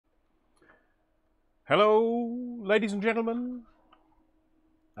Hello, ladies and gentlemen.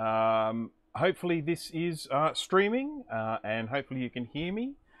 Hopefully this is streaming and hopefully you can hear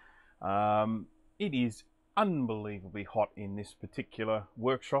me. It is unbelievably hot in this particular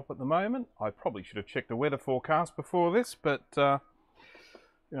workshop at the moment. I probably should have checked the weather forecast before this, but you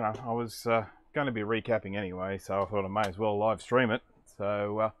know, I was going to be recapping anyway, so I thought I may as well live stream it.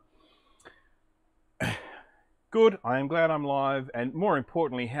 So good, I am glad I'm live, and more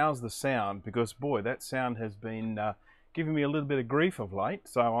importantly, how's the sound? Because boy, that sound has been giving me a little bit of grief of late,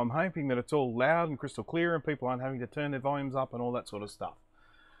 so I'm hoping that it's all loud and crystal clear and people aren't having to turn their volumes up and all that sort of stuff.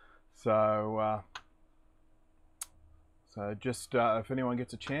 So just if anyone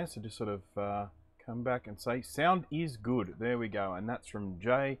gets a chance to just sort of come back and say, sound is good, there we go, and that's from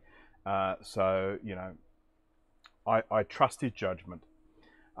Jay. So, you know, I trust his judgment.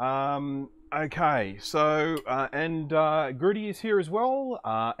 Okay, so, and Grudy is here as well,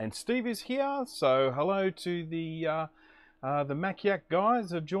 and Steve is here, so hello to the Mac Yak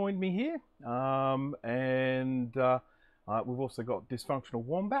guys have joined me here, and we've also got Dysfunctional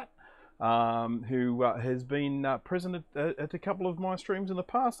Wombat, who has been present at a couple of my streams in the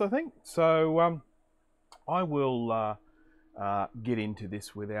past, I think, so I will get into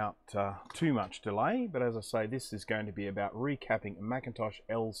this without too much delay, but as I say, this is going to be about recapping Macintosh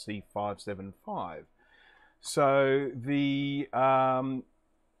LC575. So the I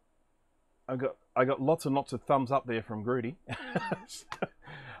got lots and lots of thumbs up there from Grudy.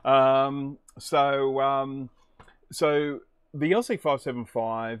 So the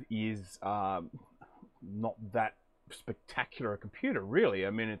LC575 is not that spectacular a computer, really.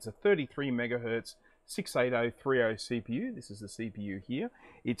 I mean, it's a 33 megahertz 68030 CPU. This is the CPU here.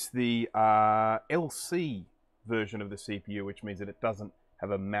 It's the LC version of the CPU, which means that it doesn't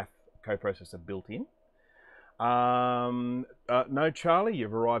have a math coprocessor built in. No, Charlie,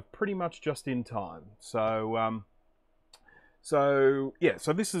 you've arrived pretty much just in time. So, yeah,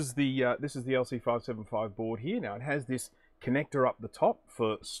 so this is the LC575 board here. Now it has this connector up the top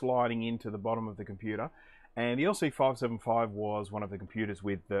for sliding into the bottom of the computer. And the LC575 was one of the computers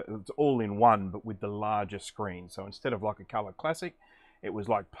with it's all-in-one, but with the larger screen. So instead of like a Color Classic, it was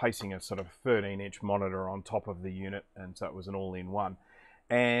like placing a sort of 13-inch monitor on top of the unit, and so it was an all-in-one.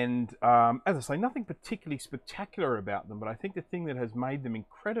 And as I say, nothing particularly spectacular about them, but I think the thing that has made them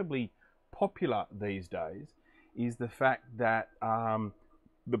incredibly popular these days is the fact that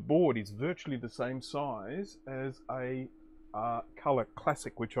the board is virtually the same size as a Color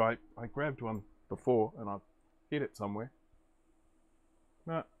Classic, which I grabbed one before and I've hid it somewhere.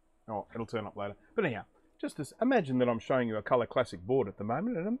 No, oh, it'll turn up later. But anyhow, just imagine that I'm showing you a Color Classic board at the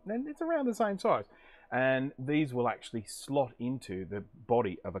moment, and it's around the same size. And these will actually slot into the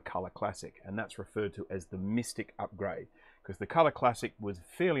body of a Color Classic, and that's referred to as the Mystic upgrade, because the Color Classic was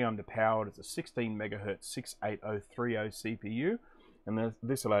fairly underpowered. It's a 16 megahertz 68030 CPU, and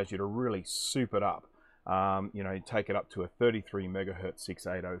this allows you to really soup it up. You know, take it up to a 33 megahertz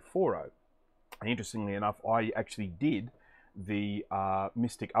 68040. Interestingly enough, I actually did the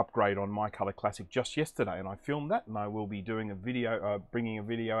Mystic upgrade on my Color Classic just yesterday, and I filmed that, and I will be doing a video, bringing a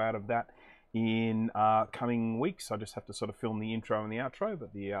video out of that in coming weeks. I just have to sort of film the intro and the outro,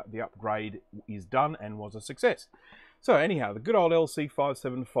 but the upgrade is done and was a success. So anyhow, the good old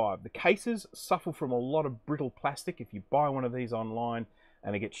LC575. The cases suffer from a lot of brittle plastic. If you buy one of these online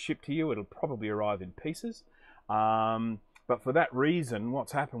and it gets shipped to you, it'll probably arrive in pieces. But for that reason,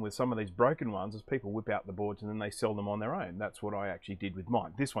 what's happened with some of these broken ones is people whip out the boards and then they sell them on their own. That's what I actually did with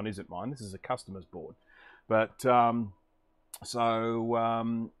mine. This one isn't mine. This is a customer's board. But yeah,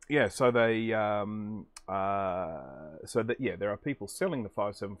 so they yeah, there are people selling the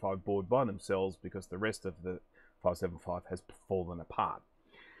 575 board by themselves because the rest of the 575 has fallen apart.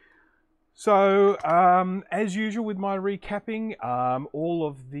 So, as usual with my recapping, all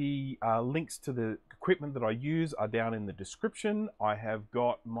of the links to the equipment that I use are down in the description. I have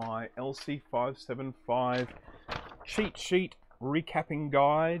got my LC575 cheat sheet recapping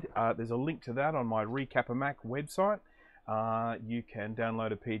guide. There's a link to that on my Recap-A-Mac website. You can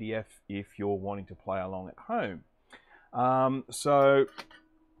download a PDF if you're wanting to play along at home.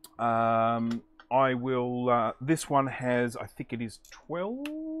 I will, this one has, I think it is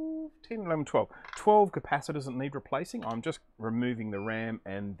 12 capacitors that need replacing. I'm just removing the RAM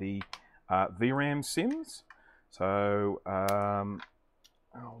and the VRAM sims. So I'll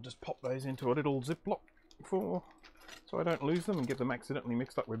just pop those into a little Ziploc so I don't lose them and get them accidentally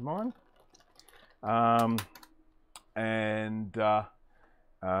mixed up with mine. And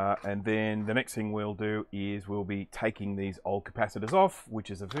then the next thing we'll do is we'll be taking these old capacitors off, which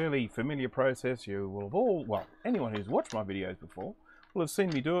is a fairly familiar process. You will have all, well, anyone who's watched my videos before will have seen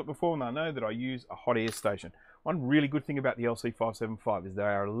me do it before, and they know that I use a hot air station. One really good thing about the LC575 is they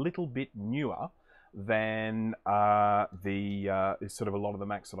are a little bit newer than sort of a lot of the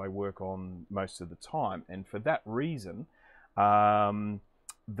Macs that I work on most of the time, and for that reason,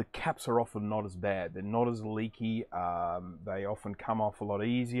 the caps are often not as bad. They're not as leaky. They often come off a lot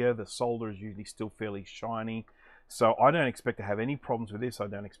easier. The solder is usually still fairly shiny. So I don't expect to have any problems with this. I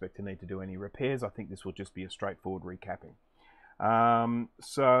don't expect to need to do any repairs. I think this will just be a straightforward recapping.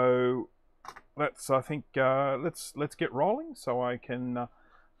 So let's get rolling. So I can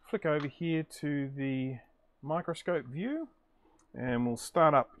flick over here to the microscope view, and we'll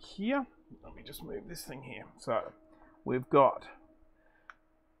start up here. Let me just move this thing here. So we've got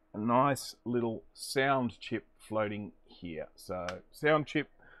a nice little sound chip floating here. So sound chip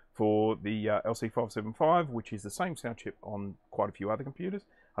for the LC575, which is the same sound chip on quite a few other computers.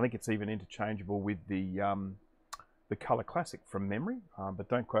 I think it's even interchangeable with the Color Classic from memory, but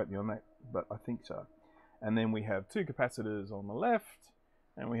don't quote me on that, but I think so. And then we have two capacitors on the left,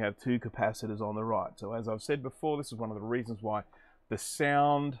 and we have two capacitors on the right. So as I've said before, this is one of the reasons why the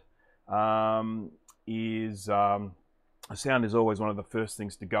sound is always one of the first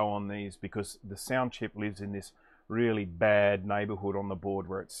things to go on these, because the sound chip lives in this really bad neighborhood on the board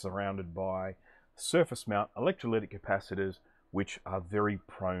where it's surrounded by surface mount electrolytic capacitors, which are very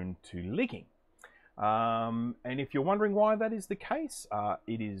prone to leaking. And if you're wondering why that is the case,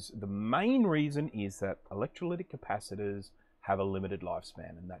 the main reason is that electrolytic capacitors have a limited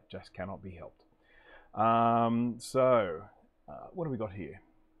lifespan, and that just cannot be helped. What do we got here?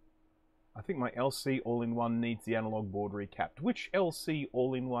 I think my LC all-in-one needs the analog board recapped. Which LC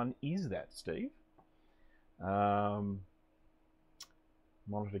all-in-one is that, Steve? Monitor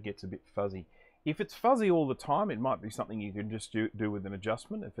gets a bit fuzzy. If it's fuzzy all the time, it might be something you can just do with an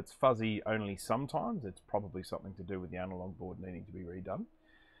adjustment. If it's fuzzy only sometimes, it's probably something to do with the analog board needing to be redone.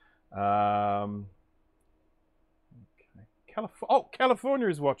 Okay. California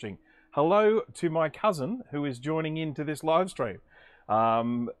is watching. Hello to my cousin who is joining into this live stream.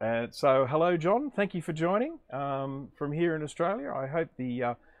 So hello, John. Thank you for joining from here in Australia. I hope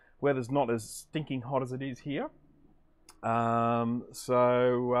the weather's not as stinking hot as it is here. So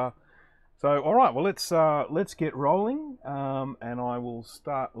all right, well let's get rolling, and I will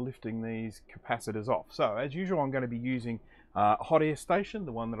start lifting these capacitors off. So as usual, I'm going to be using a hot air station.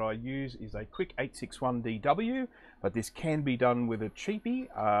 The one that I use is a Quick 861DW, but this can be done with a cheapie.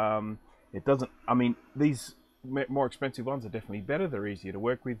 It doesn't. I mean, these more expensive ones are definitely better. They're easier to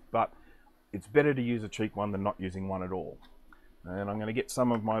work with, but it's better to use a cheap one than not using one at all. And I'm going to get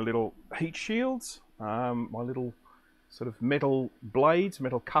some of my little heat shields, my little sort of metal blades,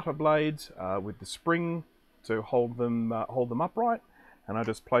 metal cutter blades with the spring to hold them upright, and I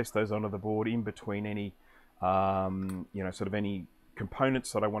just place those onto the board in between any sort of any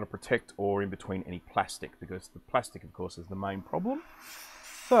components that I want to protect, or in between any plastic, because the plastic of course is the main problem.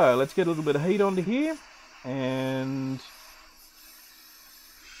 So let's get a little bit of heat onto here and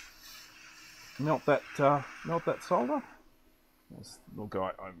melt that solder. Look,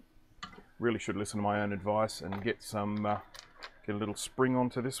 I really should listen to my own advice and get a little spring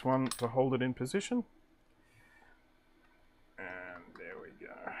onto this one to hold it in position. And there we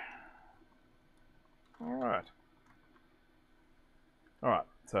go. All right,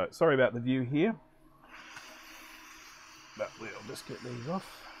 so sorry about the view here, but we'll just get these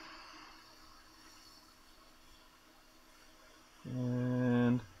off.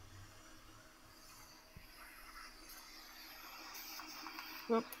 And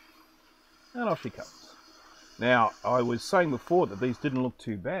off she comes. Now, I was saying before that these didn't look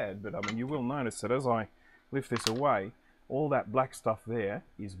too bad, but I mean, you will notice that as I lift this away, all that black stuff there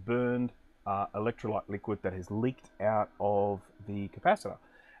is burned electrolyte liquid that has leaked out of the capacitor.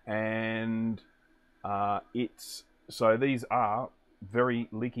 And so these are very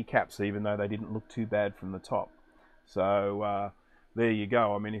leaky caps, even though they didn't look too bad from the top. So there you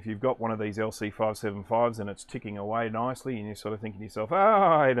go. I mean, if you've got one of these LC575s and it's ticking away nicely, and you're sort of thinking to yourself,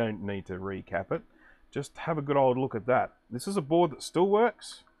 I don't need to recap it, just have a good old look at that. This is a board that still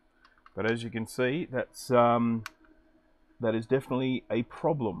works, but as you can see, that is definitely a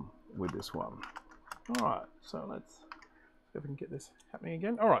problem with this one. All right, so let's see if we can get this happening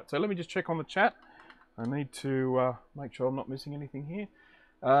again. All right, so let me just check on the chat. I need to make sure I'm not missing anything here.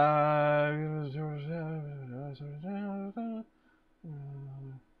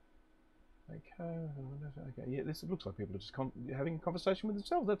 Okay, yeah, this looks like people are just having a conversation with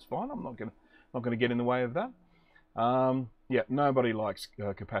themselves. That's fine. I'm not gonna get in the way of that. Yeah, nobody likes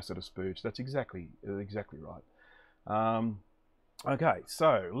capacitor spooge. That's exactly right. Okay,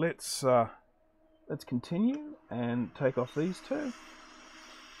 so let's continue and take off these two.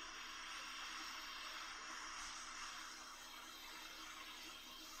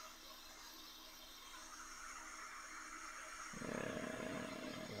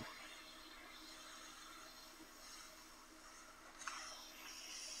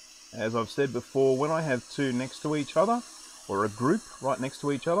 As I've said before, when I have two next to each other, or a group right next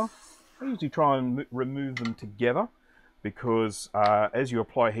to each other, I usually try and remove them together, because as you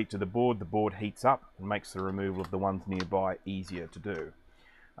apply heat to the board heats up and makes the removal of the ones nearby easier to do.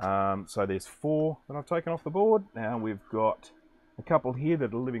 So there's 4 that I've taken off the board. Now we've got a couple here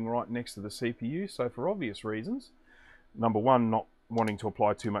that are living right next to the CPU, so for obvious reasons, number 1, not wanting to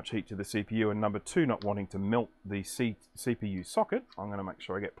apply too much heat to the CPU, and number 2, not wanting to melt the CPU socket, I'm going to make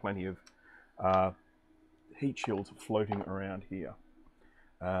sure I get plenty of heat shields floating around here.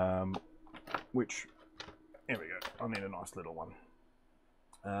 Which, there we go, I need a nice little one.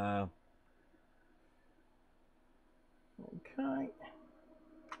 Okay.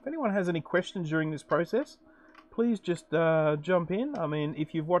 If anyone has any questions during this process, please just jump in. I mean,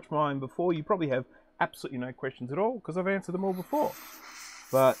 if you've watched mine before, you probably have absolutely no questions at all, because I've answered them all before.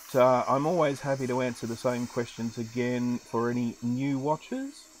 But I'm always happy to answer the same questions again for any new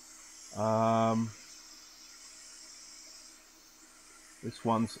watchers. This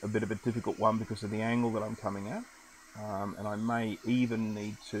one's a bit of a difficult one because of the angle that I'm coming at. And I may even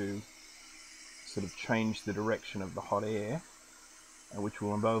need to sort of change the direction of the hot air, which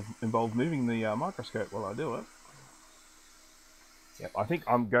will involve moving the microscope while I do it. Yep, I think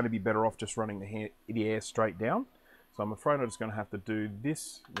I'm going to be better off just running the air straight down. So I'm afraid I'm just going to have to do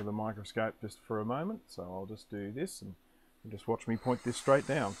this with a microscope just for a moment. So I'll just do this and just watch me point this straight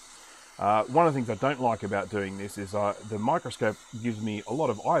down. One of the things I don't like about doing this is the microscope gives me a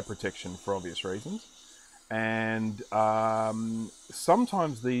lot of eye protection for obvious reasons. And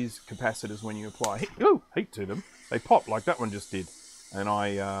sometimes these capacitors, when you apply heat to them, they pop like that one just did. And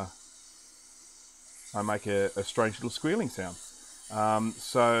I make a strange little squealing sound.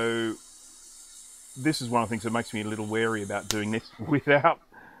 So this is one of the things that makes me a little wary about doing this without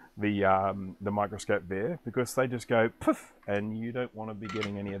the microscope there, because they just go poof, and you don't want to be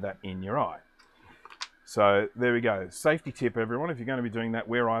getting any of that in your eye. So there we go. Safety tip, everyone. If you're going to be doing that,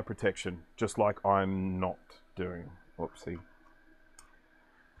 wear eye protection, just like I'm not doing. Whoopsie.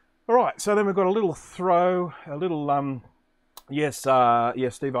 All right, so then we've got a little throw, a little, yes,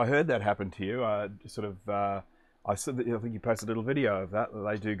 Steve, I heard that happen to you. I think you posted a little video of that.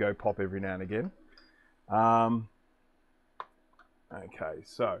 They do go pop every now and again. Okay,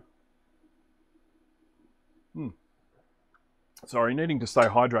 so. Sorry, needing to stay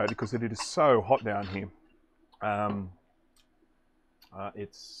hydrated because it is so hot down here.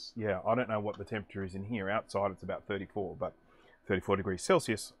 Yeah, I don't know what the temperature is in here. Outside it's about 34, but 34 degrees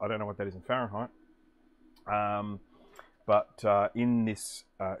Celsius. I don't know what that is in Fahrenheit. But in this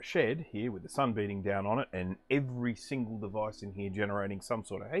shed here with the sun beating down on it and every single device in here generating some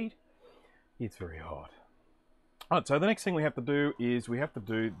sort of heat, it's very hot. All right, so the next thing we have to do is we have to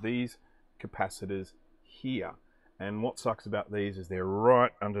do these capacitors here. And what sucks about these is they're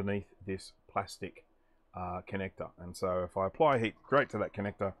right underneath this plastic connector. And so if I apply heat straight to that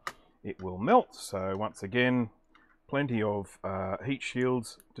connector, it will melt. So once again, plenty of heat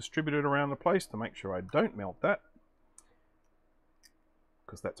shields distributed around the place to make sure I don't melt that,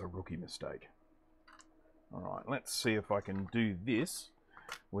 because that's a rookie mistake. All right, let's see if I can do this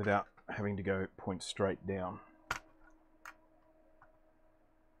without having to go point straight down.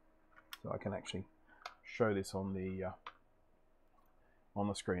 So I can actually show this on the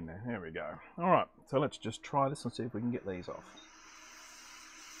screen there. There we go. All right, so let's just try this and see if we can get these off.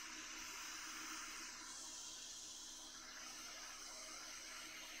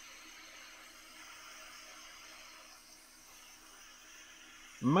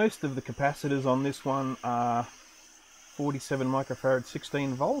 Most of the capacitors on this one are 47 microfarad,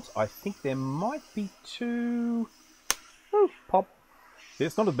 16 volts. I think there might be 2. Ooh, pop. See,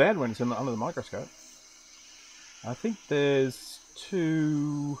 it's not as bad when it's under the microscope. I think there's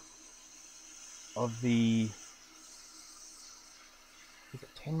 2 of the, is it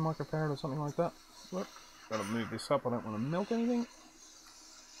 10 microfarad or something like that? Look, gotta move this up. I don't want to melt anything.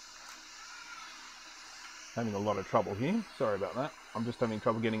 Having a lot of trouble here. Sorry about that. I'm just having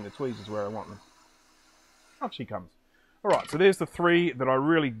trouble getting the tweezers where I want them. Up she comes. All right, so there's the 3 that I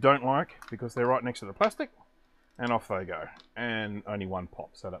really don't like because they're right next to the plastic, and off they go. And only 1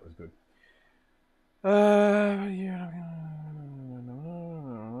 pop, so that was good. Okay,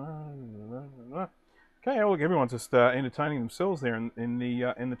 well, look, everyone's just entertaining themselves there in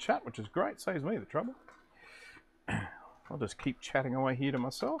the chat, which is great. Saves me the trouble. I'll just keep chatting away here to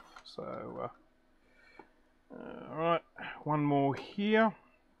myself. So, all right, one more here.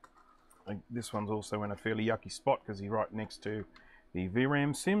 This one's also in a fairly yucky spot because he's right next to the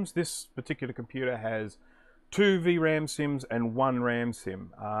VRAM sims. This particular computer has 2 VRAM sims and 1 RAM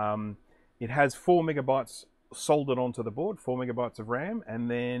sim. It has 4 megabytes soldered onto the board, 4 megabytes of RAM, and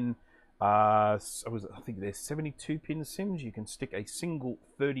then I think there's 72 pin SIMs. You can stick a single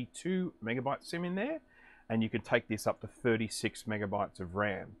 32 megabyte SIM in there, and you can take this up to 36 megabytes of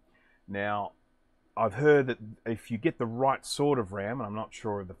RAM. Now, I've heard that if you get the right sort of RAM, and I'm not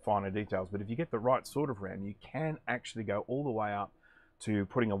sure of the finer details, but if you get the right sort of RAM, you can actually go all the way up to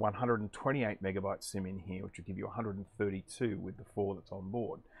putting a 128 megabyte SIM in here, which will give you 132 with the 4 that's on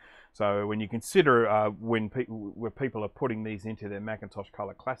board. So when you consider where people are putting these into their Macintosh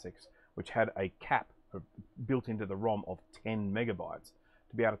Color Classics, which had a cap built into the ROM of 10 megabytes,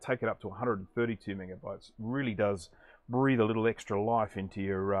 to be able to take it up to 132 megabytes really does breathe a little extra life into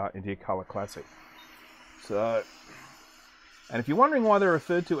your Color Classic. So, and if you're wondering why they're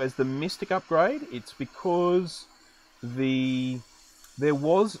referred to as the Mystic upgrade, it's because there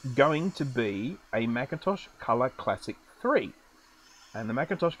was going to be a Macintosh Color Classic 3. And the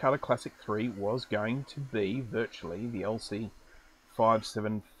Macintosh Color Classic 3 was going to be virtually the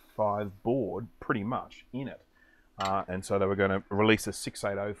LC575 board, pretty much, in it. And so they were going to release a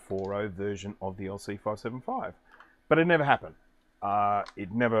 68040 version of the LC575. But it never happened.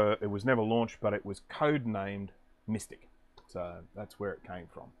 It was never launched, but it was codenamed Mystic. So that's where it came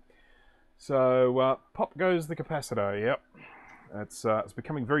from. So pop goes the capacitor, yep. It's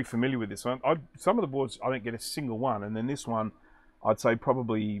becoming very familiar with this one. Some of the boards, I don't get a single one, and then this one, I'd say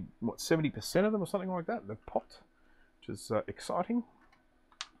probably, what, 70% of them or something like that, they've popped, which is exciting.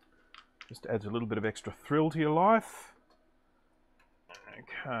 Just adds a little bit of extra thrill to your life.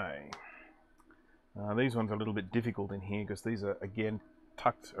 Okay. These ones are a little bit difficult in here because these are, again,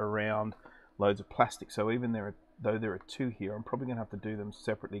 tucked around loads of plastic. So even though there are 2 here, I'm probably going to have to do them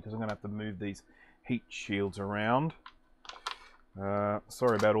separately because I'm going to have to move these heat shields around.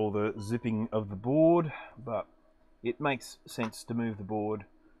 Sorry about all the zipping of the board, but it makes sense to move the board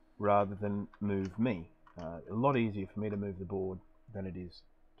rather than move me. A lot easier for me to move the board than it is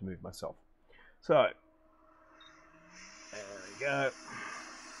to move myself. So, there we go.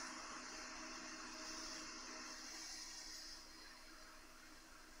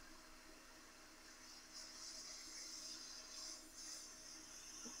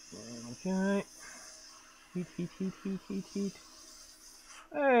 Okay. Heat.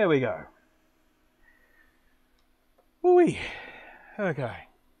 There we go. Ooh-wee. Okay.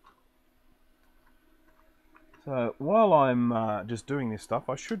 So while I'm just doing this stuff,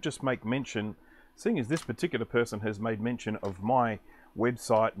 I should just make mention, seeing as this particular person has made mention of my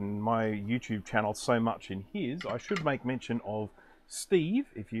website and my YouTube channel so much in his, I should make mention of Steve,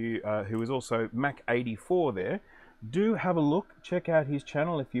 if you who is also Mac84 there. Do have a look, check out his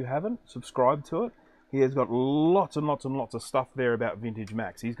channel if you haven't, subscribe to it. He has got lots and lots and lots of stuff there about vintage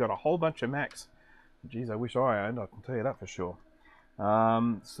Macs. He's got a whole bunch of Macs. Geez, I wish I owned, I can tell you that for sure.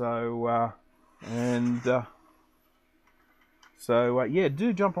 Yeah,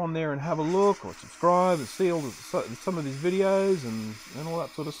 do jump on there and have a look or subscribe and see all some of his videos and all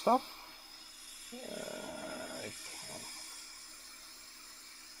that sort of stuff. Okay.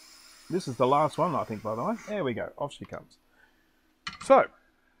 This is the last one, I think, by the way. There we go, off she comes. So,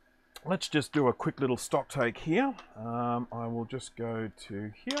 let's just do a quick little stock take here. I will just go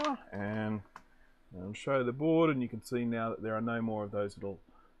to here and show the board, and you can see now that there are no more of those little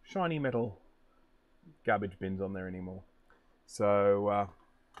shiny metal garbage bins on there anymore. So,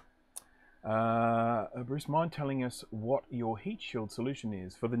 Bruce, mind telling us what your heat shield solution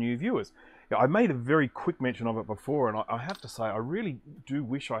is for the new viewers? Yeah, I made a very quick mention of it before, and I have to say I really do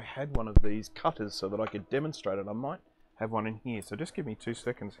wish I had one of these cutters so that I could demonstrate it. I might have one in here, so just give me 2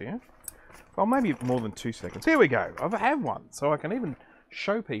 seconds here. Well, maybe more than 2 seconds. Here we go. I have one, so I can even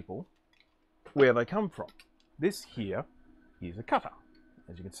show people where they come from. This here is a cutter.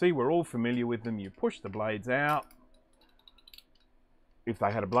 As you can see, we're all familiar with them. You push the blades out. If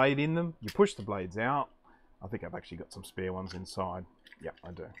they had a blade in them, you push the blades out. I think I've actually got some spare ones inside. Yeah,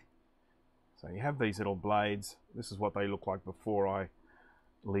 I do. So you have these little blades. This is what they look like before I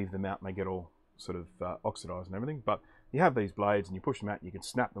leave them out and they get all sort of oxidized and everything. But you have these blades and you push them out and you can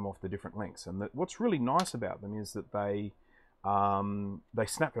snap them off the different lengths. And what's really nice about them is that they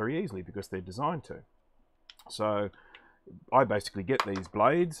snap very easily because they're designed to. So I basically get these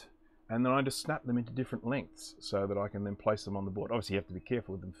blades and then I just snap them into different lengths so that I can then place them on the board. Obviously you have to be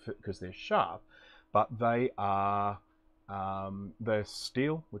careful with them because they're sharp, but they are they're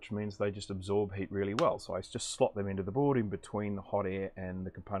steel, which means they just absorb heat really well. So I just slot them into the board in between the hot air and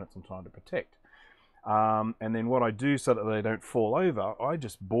the components I'm trying to protect. And then what I do so that they don't fall over, I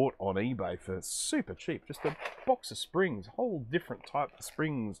just bought on eBay for super cheap, just a box of springs, whole different type of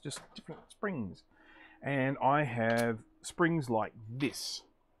springs, just different springs. And I have springs like this,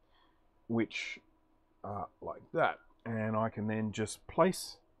 which like that, and I can then just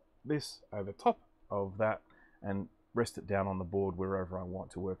place this over top of that and rest it down on the board wherever I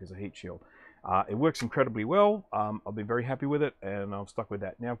want to work as a heat shield. It works incredibly well. I've been very happy with it, and I'm stuck with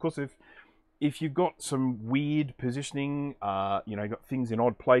that. Now, of course, if you've got some weird positioning, you know, you've got things in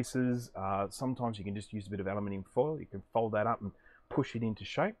odd places, sometimes you can just use a bit of aluminium foil. You can fold that up and push it into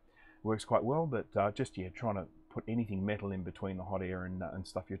shape. It works quite well, but just, yeah, trying to put anything metal in between the hot air and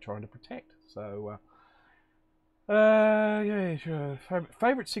stuff you're trying to protect. So, yeah, sure.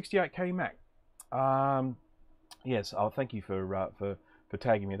 Favorite 68K Mac. Yes, thank you for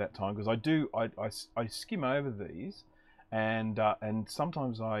tagging me that time, because I skim over these, and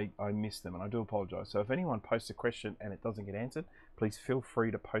sometimes I miss them, and I do apologise. So if anyone posts a question and it doesn't get answered, please feel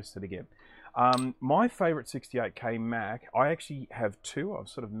free to post it again. My favourite 68K Mac, I actually have two. I've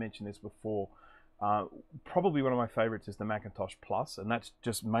sort of mentioned this before. Probably one of my favourites is the Macintosh Plus, and that's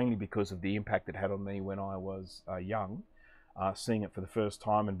just mainly because of the impact it had on me when I was young. Seeing it for the first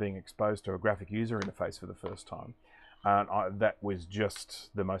time and being exposed to a graphic user interface for the first time. That was just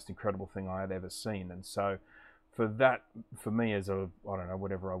the most incredible thing I had ever seen. And so for that, for me as a, I don't know,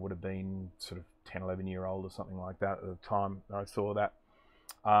 whatever I would have been, sort of 10, 11-year-old or something like that at the time I saw that,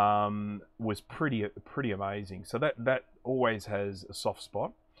 was pretty amazing. So that always has a soft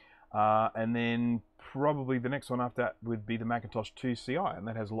spot. And then probably the next one after that would be the Macintosh 2CI, and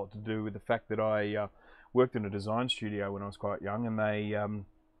that has a lot to do with the fact that I worked in a design studio when I was quite young, and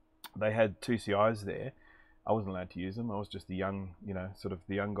they had 2CIs there. I wasn't allowed to use them. I was just the young, you know, sort of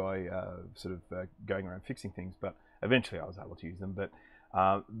the young guy, going around fixing things. But eventually, I was able to use them. But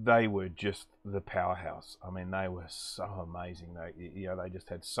they were just the powerhouse. I mean, they were so amazing. They just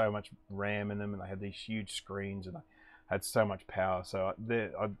had so much RAM in them, and they had these huge screens, and they had so much power. So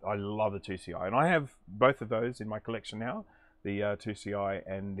I love the 2CI, and I have both of those in my collection now, the 2CI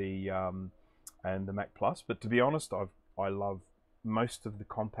and the Mac Plus. But to be honest, I love most of the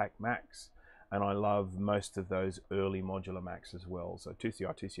compact Macs, and I love most of those early modular Macs as well. So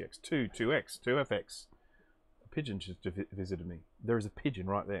 2CI, 2CX, 2X, 2FX. A pigeon just visited me. There is a pigeon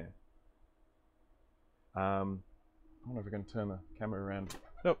right there. I wonder if I can turn the camera around.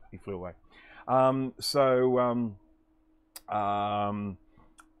 Nope, he flew away. I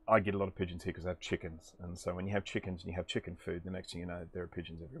get a lot of pigeons here because I have chickens, and so when you have chickens and you have chicken food, the next thing you know, there are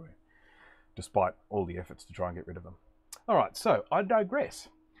pigeons everywhere, despite all the efforts to try and get rid of them. All right, so I digress.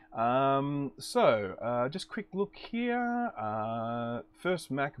 Just quick look here. First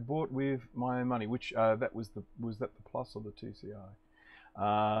Mac bought with my money, which was that the Plus or the 2CI?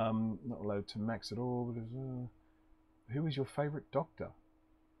 Not allowed to Macs at all. But who is your favourite doctor?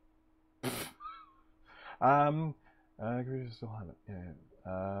 Still have it.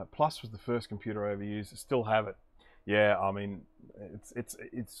 Yeah. Plus was the first computer I ever used. Still have it. Yeah, I mean,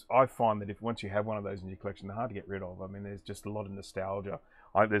 it's. I find that if once you have one of those in your collection, they're hard to get rid of. I mean, there's just a lot of nostalgia.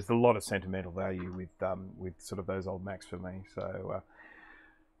 There's a lot of sentimental value with sort of those old Macs for me. So,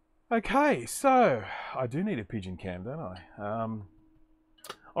 okay, so I do need a pigeon cam, don't I?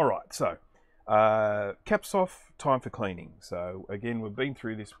 All right, so caps off, time for cleaning. So again, we've been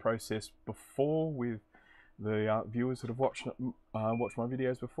through this process before with the viewers that have watched my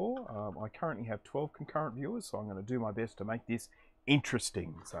videos before. I currently have 12 concurrent viewers, so I'm going to do my best to make this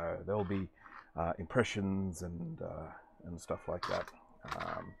interesting. So there'll be impressions and stuff like that.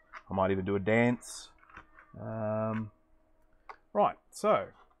 I might even do a dance. Right, so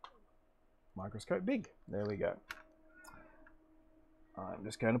microscope big. There we go. I'm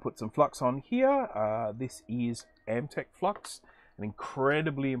just going to put some flux on here. This is Amtech flux. An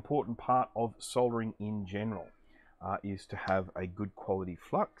incredibly important part of soldering in general is to have a good quality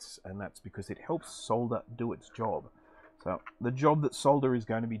flux, and that's because it helps solder do its job. So the job that solder is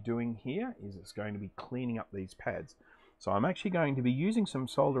going to be doing here is it's going to be cleaning up these pads. So I'm actually going to be using some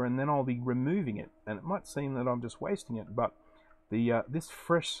solder, and then I'll be removing it. And it might seem that I'm just wasting it, but this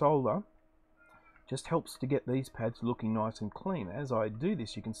fresh solder just helps to get these pads looking nice and clean. As I do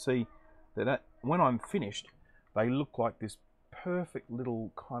this, you can see that when I'm finished, they look like this perfect little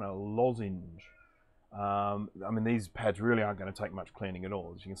kind of lozenge. I mean, these pads really aren't going to take much cleaning at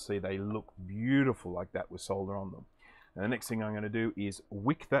all. As you can see, they look beautiful like that with solder on them. And the next thing I'm going to do is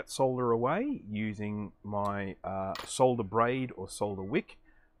wick that solder away using my solder braid or solder wick.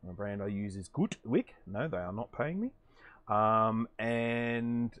 The brand I use is Good Wick. No, they are not paying me. And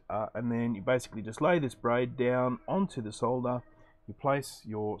then you basically just lay this braid down onto the solder. You place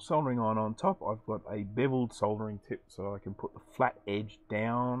your soldering iron on top. I've got a beveled soldering tip so I can put the flat edge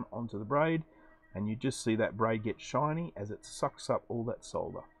down onto the braid, and you just see that braid get shiny as it sucks up all that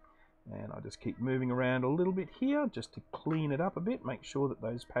solder. And I just keep moving around a little bit here just to clean it up a bit, make sure that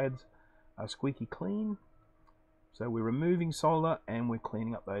those pads squeaky clean. So we're removing solder and we're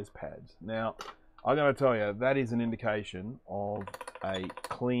cleaning up those pads. Now, I'm going to tell you, that is an indication of a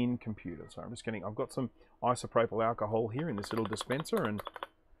clean computer. So I've got some isopropyl alcohol here in this little dispenser, and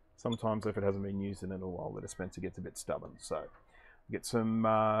sometimes if it hasn't been used in a little while, the dispenser gets a bit stubborn. So get some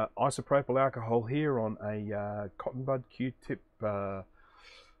isopropyl alcohol here on a cotton bud Q-tip, cotton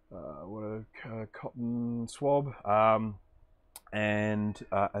swab, and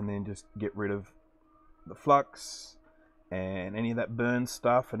then just get rid of the flux and any of that burn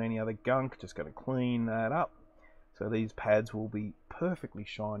stuff and any other gunk. Just going to clean that up. So these pads will be perfectly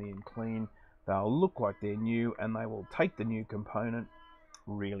shiny and clean. They'll look like they're new, and they will take the new component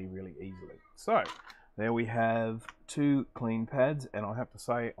really, really easily. So there we have 2 clean pads, and I have to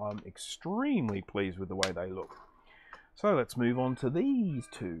say I'm extremely pleased with the way they look. So let's move on to these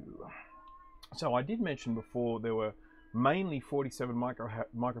 2. So I did mention before there were mainly 47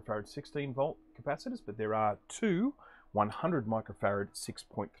 microfarad 16 volt capacitors, but there are 2 100 microfarad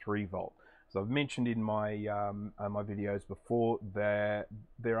 6.3 volt. So I've mentioned in my my videos before that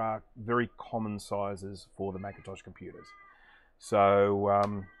there are very common sizes for the Macintosh computers. So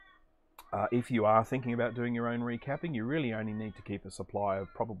if you are thinking about doing your own recapping, you really only need to keep a supply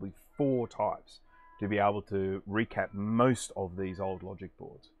of probably 4 types to be able to recap most of these old logic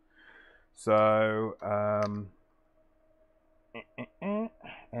boards. So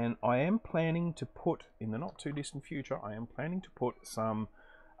and I am planning to put, in the not too distant future, I am planning to put some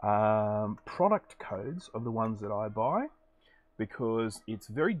product codes of the ones that I buy, because it's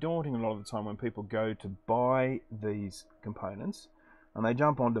very daunting a lot of the time when people go to buy these components and they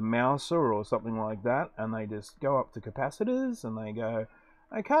jump onto Mouser or something like that, and they just go up to capacitors and they go,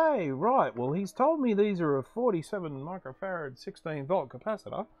 okay, right, well, he's told me these are a 47 microfarad 16 volt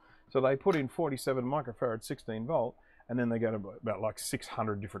capacitor, so they put in 47 microfarad 16 volt, and then they go to about like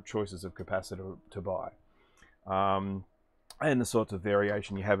 600 different choices of capacitor to buy. And the sorts of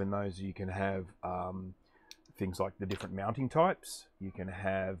variation you have in those, you can have things like the different mounting types. You can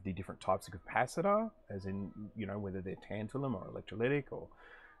have the different types of capacitor, as in, you know, whether they're tantalum or electrolytic or,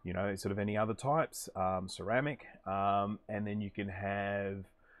 you know, sort of any other types, ceramic. And then you can have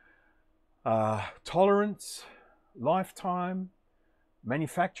tolerance, lifetime,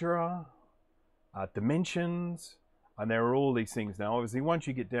 manufacturer, dimensions, and there are all these things. Now, obviously, once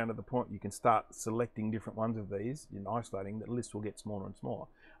you get down to the point you can start selecting different ones of these and isolating, the list will get smaller and smaller.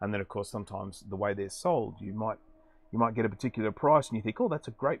 And then, of course, sometimes the way they're sold, you might get a particular price and you think, oh, that's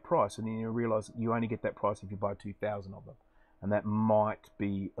a great price, and then you realize that you only get that price if you buy 2,000 of them, and that might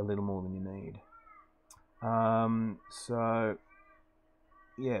be a little more than you need. So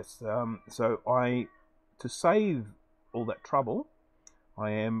yes, so to save all that trouble,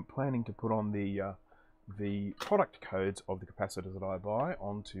 I am planning to put on the product codes of the capacitors that I buy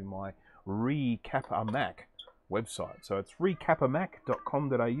onto my ReCapAMac website. So it's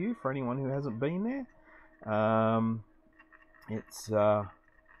recapamac.com.au for anyone who hasn't been there.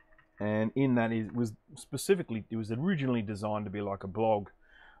 And in that it was originally designed to be like a blog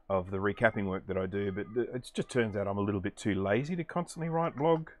of the recapping work that I do, but it just turns out I'm a little bit too lazy to constantly write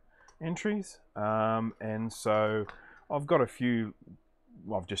blog entries, and so I've got a few.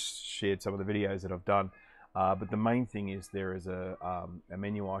 I've just shared some of the videos that I've done, but the main thing is there is a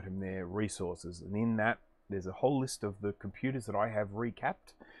menu item there, resources, and in that there's a whole list of the computers that I have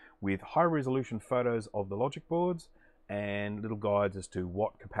recapped with high resolution photos of the logic boards and little guides as to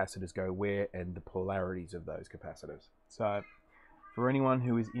what capacitors go where and the polarities of those capacitors. So for anyone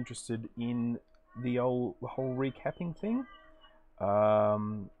who is interested in the whole recapping thing,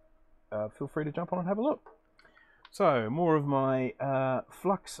 feel free to jump on and have a look. So more of my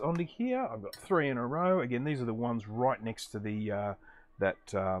flux onto here. I've got 3 in a row. Again, these are the ones right next to the the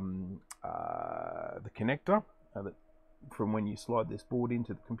connector that from when you slide this board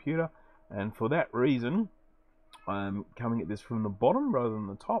into the computer. And for that reason, I'm coming at this from the bottom rather than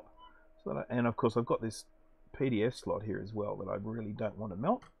the top. So and of course, I've got this PDF slot here as well that I really don't want to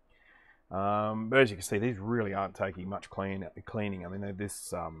melt. But as you can see, these really aren't taking much cleaning. I mean,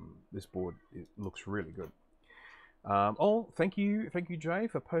 this board looks really good. Oh, thank you, Jay,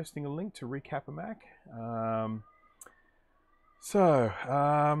 for posting a link to ReCapAMac.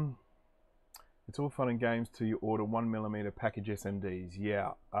 It's all fun and games till you order 1mm package SMDs.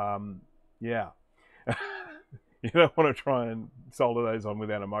 Yeah, yeah. You don't want to try and solder those on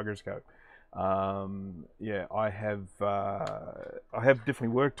without a microscope. Yeah, I have definitely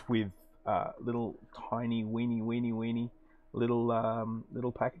worked with little tiny weeny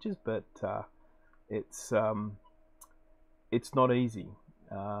little packages, but it's not easy.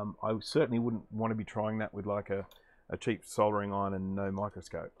 I certainly wouldn't want to be trying that with like a cheap soldering iron and no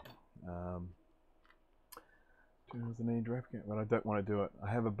microscope. Does it need recapping? But I don't want to do it.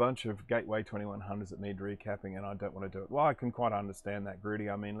 I have a bunch of Gateway 2100s that need recapping, and I don't want to do it. Well, I can quite understand that, Grudy.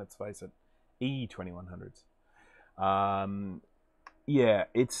 I mean, let's face it, E2100s. Yeah,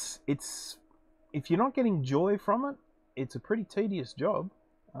 it's if you're not getting joy from it, it's a pretty tedious job.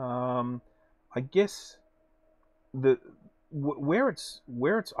 I guess where it's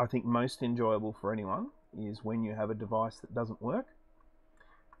I think most enjoyable for anyone is when you have a device that doesn't work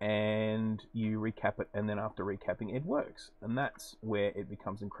and you recap it, and then after recapping it works, and that's where it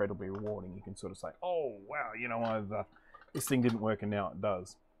becomes incredibly rewarding. You can sort of say, oh wow, you know, I've this thing didn't work and now it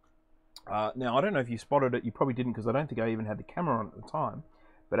does. Now I don't know if you spotted it, you probably didn't, because I don't think I even had the camera on at the time,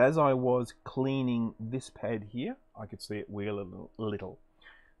 but as I was cleaning this pad here, I could see it wiggle a little.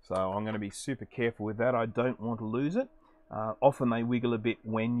 So I'm going to be super careful with that. I don't want to lose it. Often they wiggle a bit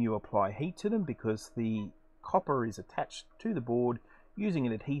when you apply heat to them, because the copper is attached to the board using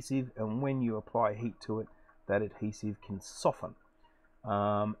an adhesive, and when you apply heat to it, that adhesive can soften.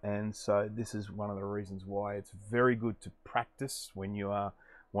 And so this is one of the reasons why it's very good to practice when you are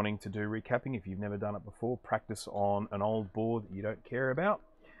wanting to do recapping. If you've never done it before, practice on an old board that you don't care about,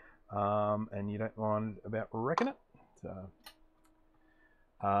 and you don't mind about wrecking it.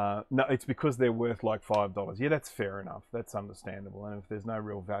 No, it's because they're worth like $5. Yeah, that's fair enough. That's understandable. And if there's no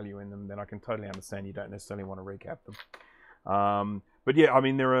real value in them, then I can totally understand you don't necessarily want to recap them. But yeah, I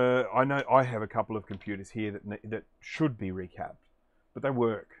mean, I know I have a couple of computers here that should be recapped, but they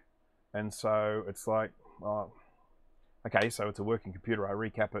work. And so it's like, okay, so it's a working computer. I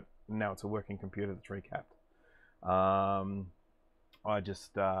recap it, and now it's a working computer that's recapped. I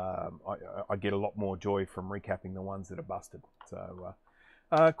just, I get a lot more joy from recapping the ones that are busted. So,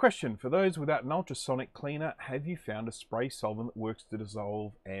 question, for those without an ultrasonic cleaner, have you found a spray solvent that works to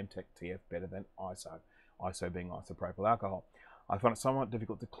dissolve Amtech TF better than ISO? ISO being isopropyl alcohol. I find it somewhat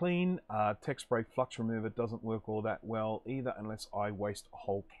difficult to clean. Tech spray flux remover doesn't work all that well either, unless I waste a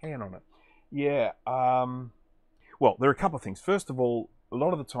whole can on it. Yeah, well, there are a couple of things. First of all, a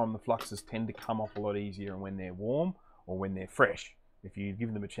lot of the time the fluxes tend to come off a lot easier when they're warm or when they're fresh. If you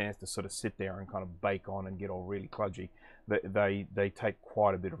give them a chance to sort of sit there and kind of bake on and get all really kludgy, they take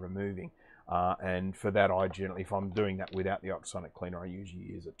quite a bit of removing. And for that, I generally, if I'm doing that without the ultrasonic cleaner, I usually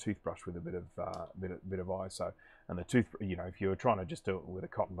use a toothbrush with a bit of ISO. And the you know, if you were trying to just do it with a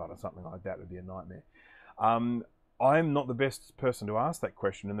cotton bud or something like that, it would be a nightmare. I'm not the best person to ask that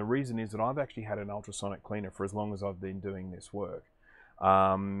question, and the reason is that I've actually had an ultrasonic cleaner for as long as I've been doing this work.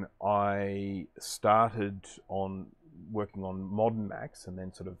 I started working on modern Macs and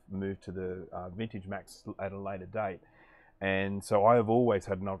then sort of moved to the vintage Macs at a later date. And so I have always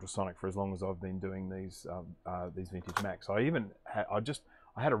had an ultrasonic for as long as I've been doing these vintage Macs. I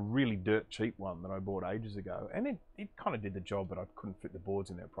had a really dirt cheap one that I bought ages ago, and it kind of did the job, but I couldn't fit the boards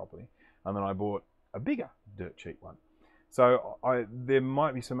in there properly. And then I bought a bigger dirt cheap one. So there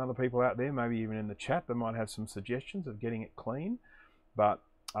might be some other people out there, maybe even in the chat, that might have some suggestions of getting it clean. But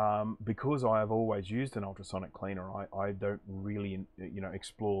because I have always used an ultrasonic cleaner, I don't really, you know,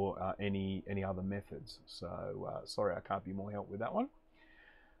 explore any other methods. So sorry, I can't be more help with that one.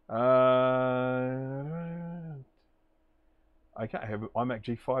 Okay, I have an iMac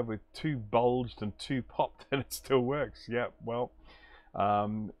G5 with 2 bulged and 2 popped, and it still works. Yeah, well,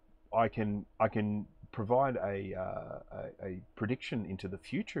 I can provide a prediction into the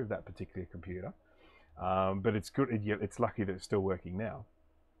future of that particular computer, but it's good. It's lucky that it's still working now.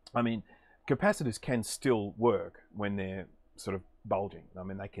 I mean, capacitors can still work when they're sort of bulging. I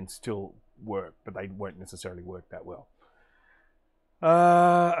mean, they can still work, but they won't necessarily work that well.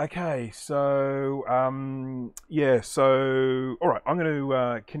 Okay, so yeah, so all right, I'm going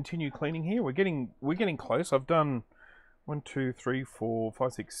to continue cleaning here. We're getting close. I've done 1, 2, 3, 4,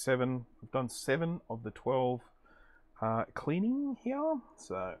 5, 6, 7. I've done 7 of the 12 cleaning here.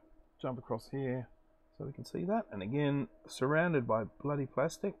 So jump across here so we can see that. And again, surrounded by bloody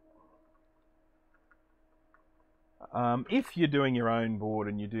plastic. If you're doing your own board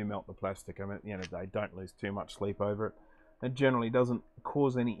and you do melt the plastic, I mean, at the end of the day, don't lose too much sleep over it. It generally doesn't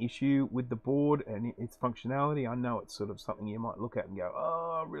cause any issue with the board and its functionality. I know it's sort of something you might look at and go,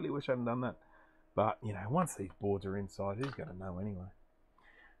 oh, I really wish I hadn't done that. But, you know, once these boards are inside, who's going to know anyway?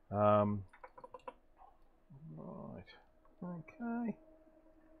 Right. Okay.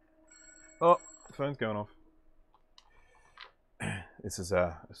 Oh, the phone's going off. This is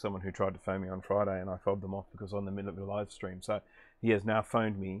someone who tried to phone me on Friday, and I fobbed them off because I'm in the middle of a live stream. So he has now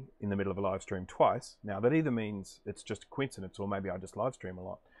phoned me in the middle of a live stream twice. Now, that either means it's just a coincidence or maybe I just live stream a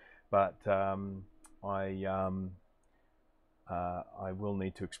lot. But I will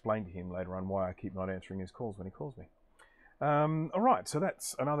need to explain to him later on why I keep not answering his calls when he calls me. All right, so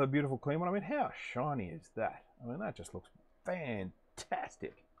that's another beautiful clean one. I mean, how shiny is that? I mean, that just looks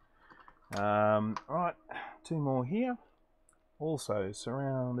fantastic. All right, two more here, also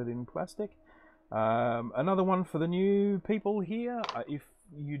surrounded in plastic. Another one for the new people here. If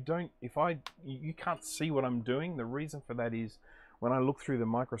you can't see what I'm doing, the reason for that is when I look through the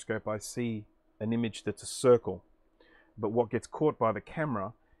microscope, I see an image that's a circle, but what gets caught by the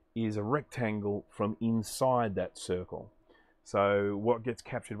camera is a rectangle from inside that circle. So what gets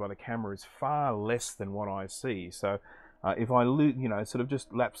captured by the camera is far less than what I see. So if I sort of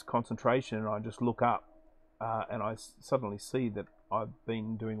just lapse concentration and I just look up and I suddenly see that I've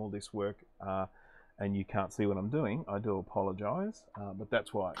been doing all this work and you can't see what I'm doing, I do apologize, but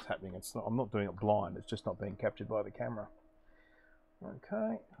that's why it's happening. I'm not doing it blind, it's just not being captured by the camera.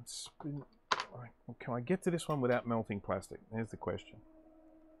 Okay, can I get to this one without melting plastic? There's the question.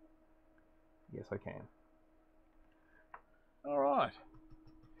 Yes, I can. All right.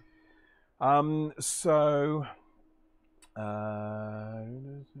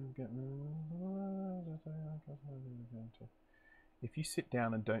 If you sit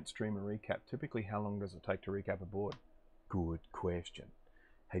down and don't stream a recap, typically how long does it take to recap a board? Good question.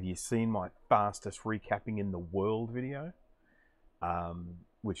 Have you seen my fastest recapping in the world video?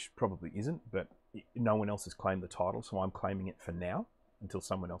 Which probably isn't, but no one else has claimed the title, so I'm claiming it for now until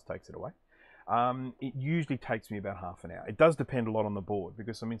someone else takes it away. It usually takes me about half an hour. It does depend a lot on the board,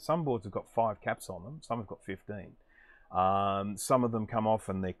 because I mean, some boards have got 5 caps on them, some have got 15. Some of them come off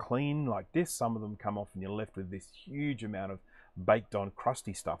and they're clean like this, some of them come off and you're left with this huge amount of baked on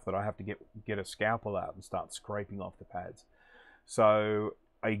crusty stuff that I have to get a scalpel out and start scraping off the pads. So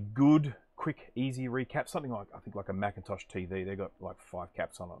a good, quick, easy recap, something like, I think like a Macintosh TV, they got like 5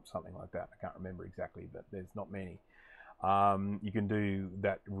 caps on it, something like that. I can't remember exactly, but there's not many. You can do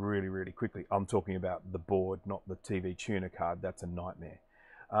that really, really quickly. I'm talking about the board, not the TV tuner card. That's a nightmare.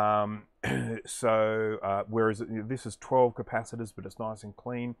 Whereas this is 12 capacitors, but it's nice and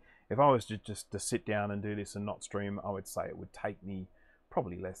clean. If I was just to sit down and do this and not stream, I would say it would take me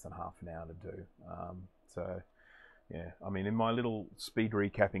probably less than half an hour to do. So yeah, I mean, in my little speed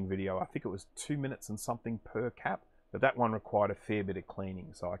recapping video, I think it was 2 minutes and something per cap, but that one required a fair bit of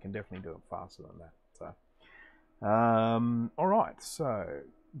cleaning, so I can definitely do it faster than that. So, all right, so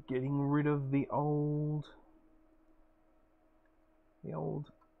getting rid of the old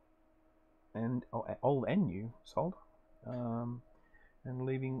and new solder, and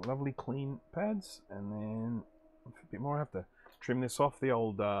leaving lovely clean pads, and then a bit more. I have to trim this off. The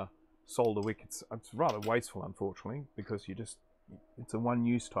old solder wick, it's rather wasteful, unfortunately, because it's a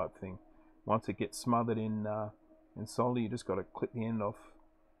one-use type thing. Once it gets smothered in solder, you just got to clip the end off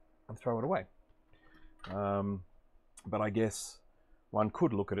and throw it away. But I guess one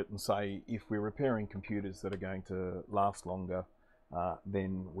could look at it and say, if we're repairing computers that are going to last longer,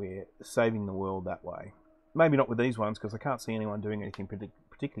 then we're saving the world that way. Maybe not with these ones, because I can't see anyone doing anything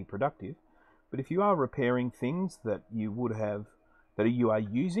particularly productive. But if you are repairing things that you are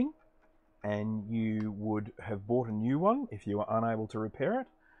using, and you would have bought a new one if you were unable to repair it,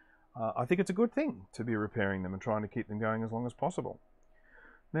 I think it's a good thing to be repairing them and trying to keep them going as long as possible.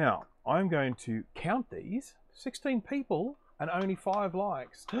 Now, I'm going to count these. 16 people and only 5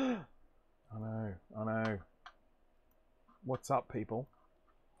 likes. I know. What's up, people?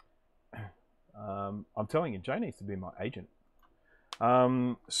 I'm telling you, Jay needs to be my agent.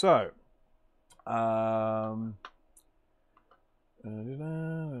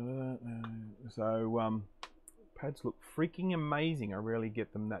 Pads look freaking amazing. I rarely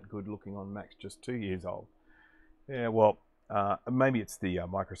get them that good looking on Macs just 2 years old. Yeah, well, maybe it's the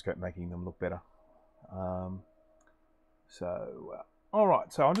microscope making them look better. All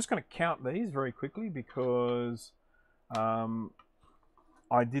right, so I'm just going to count these very quickly, because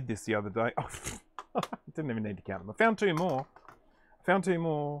I did this the other day. Oh, I didn't even need to count them. I found 2 more.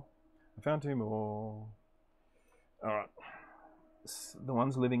 All right. The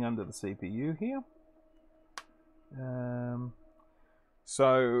ones living under the CPU here.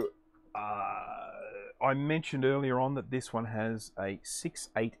 I mentioned earlier on that this one has a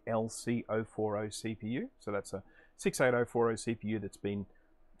 68 LC575 CPU. So that's a 68040 CPU that's been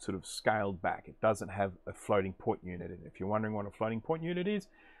sort of scaled back. It doesn't have a floating point unit in it. If you're wondering what a floating point unit is,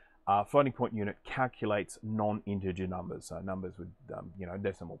 floating point unit calculates non-integer numbers, so numbers with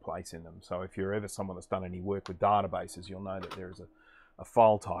decimal place in them. So if you're ever someone that's done any work with databases, you'll know that there is a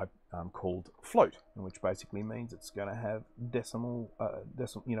file type called float, which basically means it's going to have decimal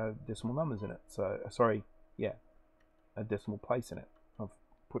numbers in it. So a decimal place in it. I've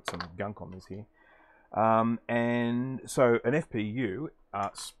put some gunk on this here. And so an FPU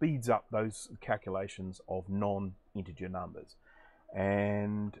speeds up those calculations of non-integer numbers,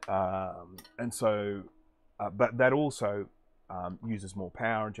 and so, but that also uses more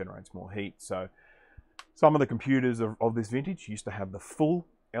power and generates more heat. So some of the computers of this vintage used to have the full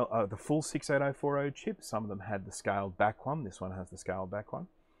 68040 chip. Some of them had the scaled back one. This one has the scaled back one.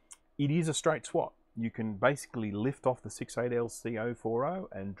 It is a straight swap. You can basically lift off the 68 LC040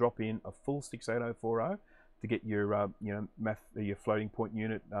 and drop in a full 68040 to get your your floating point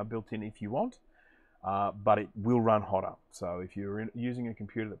unit built in if you want. But it will run hotter. So if you're using a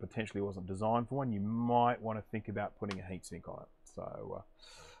computer that potentially wasn't designed for one, you might want to think about putting a heatsink on it. So,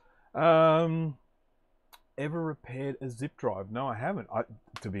 ever repaired a zip drive? No, I haven't.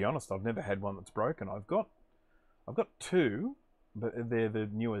 To be honest, I've never had one that's broken. I've got two, but they're the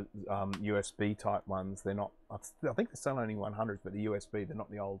newer USB type ones. They're not. I think they're still only 100s, but the USB. They're not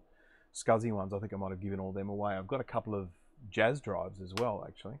the old SCSI ones. I think I might have given all them away. I've got a couple of Jazz drives as well,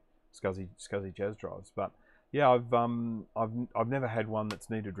 actually. SCSI Jazz drives, but yeah, I've never had one that's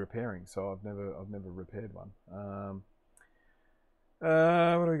needed repairing, so I've never repaired one.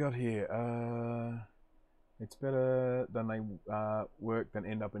 What do we got here? It's better than they work than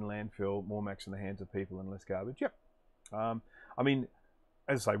end up in landfill. More Macs in the hands of people and less garbage. Yep. I mean,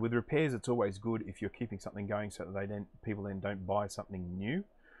 as I say, with repairs, it's always good if you're keeping something going so that people then don't buy something new.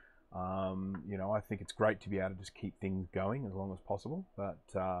 You know, I think it's great to be able to just keep things going as long as possible.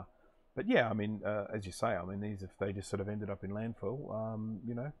 But yeah, I mean, as you say, I mean, these, if they just sort of ended up in landfill,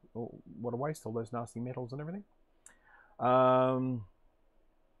 you know, what a waste, all those nasty metals and everything.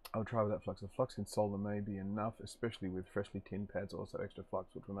 I'll try with that flux. The flux in solder may be enough, especially with freshly tinned pads. Also, extra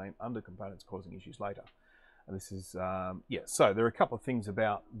flux would remain under components, causing issues later. And this is, yeah, so there are a couple of things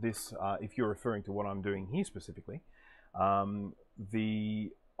about this, if you're referring to what I'm doing here specifically.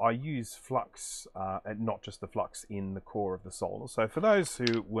 I use flux, and not just the flux in the core of the solder. So for those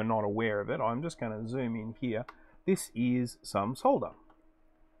who were not aware of it, I'm just going to zoom in here. This is some solder.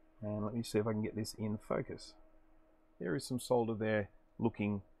 And let me see if I can get this in focus. There is some solder there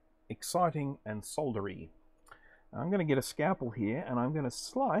looking exciting and soldery. I'm going to get a scalpel here and I'm going to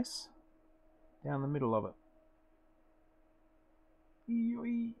slice down the middle of it.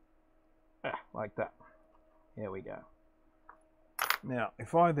 Like that. There we go. Now,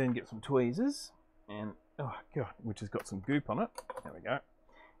 if I then get some tweezers, and, oh God, which has got some goop on it, there we go,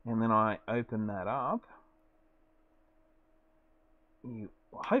 and then I open that up, you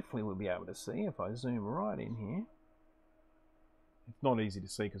hopefully will be able to see if I zoom right in here. It's not easy to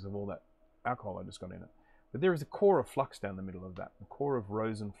see because of all that alcohol I just got in it. But there is a core of flux down the middle of that, a core of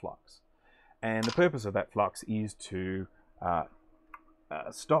rosin flux. And the purpose of that flux is to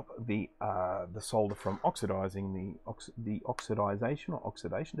stop the solder from oxidizing. The oxidation or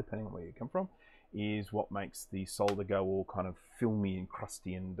oxidation, depending on where you come from, is what makes the solder go all kind of filmy and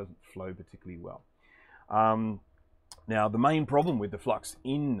crusty and doesn't flow particularly well. Now, the main problem with the flux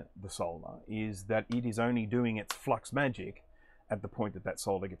in the solder is that it is only doing its flux magic at the point that that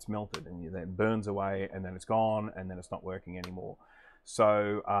solder gets melted, and then burns away, and then it's gone, and then it's not working anymore.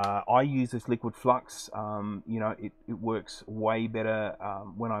 So I use this liquid flux. You know, it works way better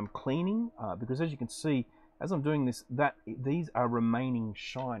when I'm cleaning, because as you can see, as I'm doing this, these are remaining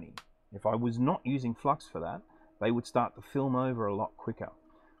shiny. If I was not using flux for that, they would start to film over a lot quicker.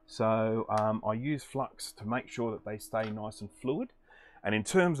 So I use flux to make sure that they stay nice and fluid. And in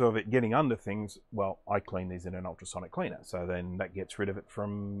terms of it getting under things, well, I clean these in an ultrasonic cleaner, so then that gets rid of it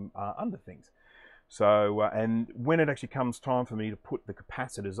from under things. So, and when it actually comes time for me to put the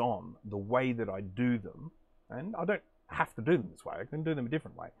capacitors on, the way that I do them, and I don't have to do them this way, I can do them a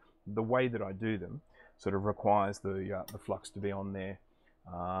different way. The way that I do them sort of requires the flux to be on there,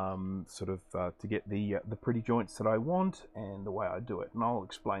 to get the pretty joints that I want and the way I do it. And I'll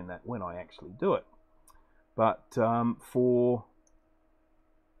explain that when I actually do it. But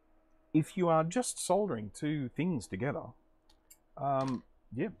if you are just soldering two things together,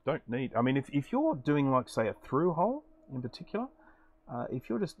 yeah, don't need, I mean, if you're doing, like, say, a through hole in particular, if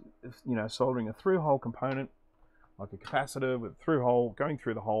you're just, you know, soldering a through hole component, like a capacitor with a through hole, going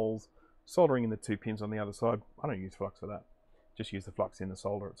through the holes, soldering in the two pins on the other side, I don't use flux for that. Just use the flux in the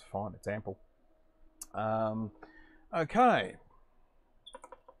solder, it's fine, it's ample. Okay.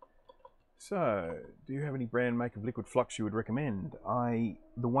 So, do you have any brand make of liquid flux you would recommend?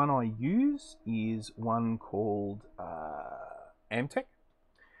 The one I use is one called Amtech.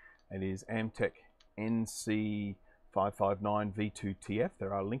 It is Amtech NC559 V2TF.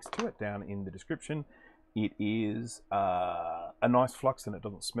 There are links to it down in the description. It is a nice flux and it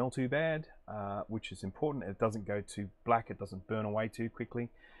doesn't smell too bad, which is important. It doesn't go too black, it doesn't burn away too quickly.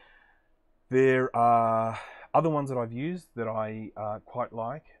 There are Other ones that I've used that I quite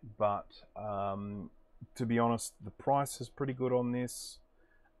like, but to be honest, the price is pretty good on this,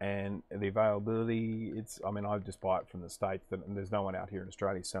 and the availability, I mean, I just buy it from the States, and there's no one out here in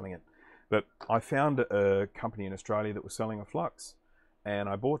Australia selling it. But I found a company in Australia that was selling a flux, and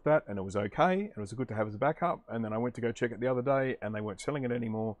I bought that, and it was okay. It was good to have as a backup, and then I went to go check it the other day, and they weren't selling it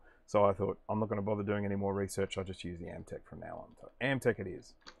anymore. So I thought, I'm not going to bother doing any more research. I'll just use the Amtech from now on. So Amtech it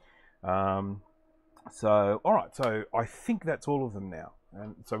is. So all right, so I think that's all of them now,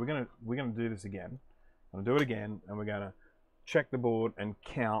 and so we're gonna do this again. I'm gonna do it again, and we're gonna check the board and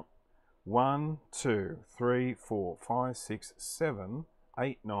count 1, 2, 3, 4, 5, 6, 7,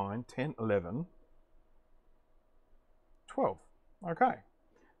 8, 9, 10, 11, 12. Okay,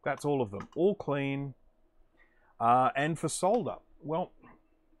 that's all of them, all clean. And for solder, well,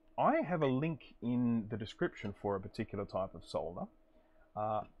 I have a link in the description for a particular type of solder.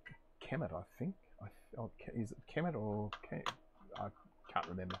 Kemet, I think. Is it Kemet or I can't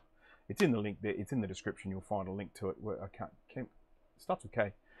remember. It's in the link there. It's in the description. You'll find a link to it. Where I can't. Starts with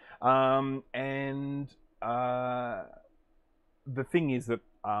K. The thing is that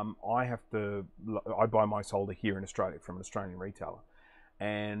I buy my solder here in Australia from an Australian retailer,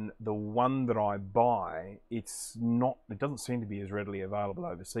 and the one that I buy, it doesn't seem to be as readily available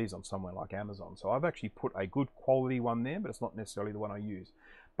overseas on somewhere like Amazon. So I've actually put a good quality one there, but it's not necessarily the one I use.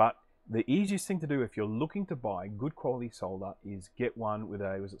 But the easiest thing to do if you're looking to buy good quality solder is get one with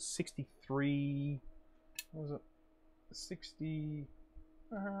a, was it 63, what was it, 60,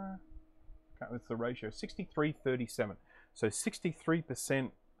 what's the ratio, 63-37. So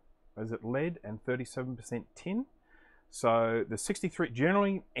 63% is it lead and 37% tin. So the 63,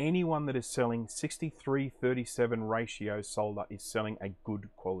 generally anyone that is selling 63-37 ratio solder is selling a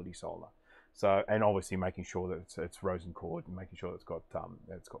good quality solder. So, and obviously making sure that it's rosin cord and making sure that it's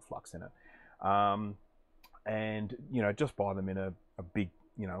got flux in it. And you know, just buy them in a big,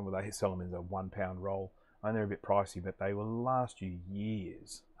 you know, they sell them in a £1 roll. And they're a bit pricey, but they will last you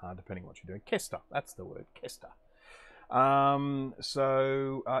years, depending on what you're doing. Kester, that's the word, Kester. Yeah,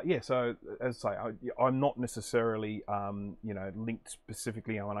 so as I say, I'm not necessarily, you know, linked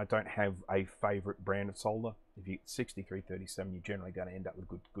specifically on, I don't have a favorite brand of solder. If you get 63-37, you're generally going to end up with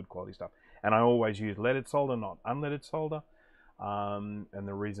good quality stuff. And I always use leaded solder, not unleaded solder. And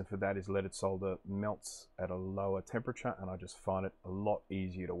the reason for that is leaded solder melts at a lower temperature, and I just find it a lot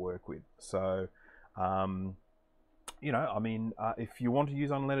easier to work with. So, you know, I mean, if you want to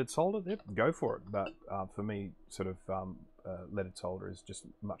use unleaded solder, go for it. But for me, sort of leaded solder is just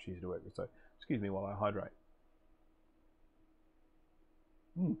much easier to work with. So, excuse me while I hydrate.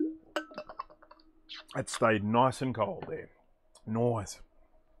 It stayed nice and cold there. Nice.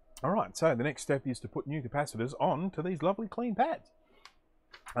 All right, so the next step is to put new capacitors on to these lovely clean pads.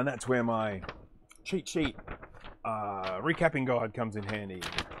 And that's where my cheat sheet recapping guide comes in handy.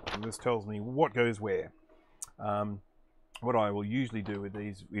 And this tells me what goes where. What I will usually do with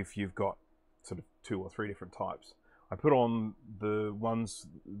these, if you've got sort of 2 or 3 different types, I put on the ones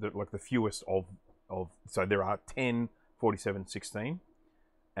that like the fewest of so there are 10, 47, 16,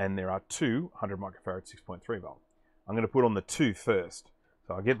 and there are 2 100 microfarad 6.3 volt. I'm going to put on the 2 first.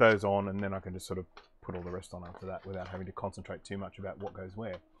 So I get those on, and then I can just sort of put all the rest on after that without having to concentrate too much about what goes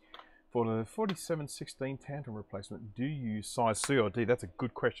where. For the 4716 tandem replacement, do you use size C or D? That's a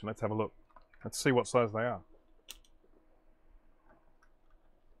good question. Let's have a look. Let's see what size they are.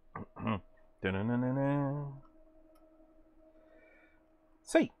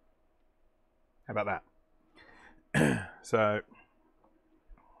 C. How about that? So,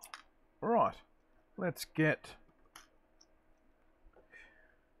 right. Let's get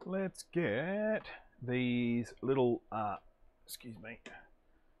these little, excuse me,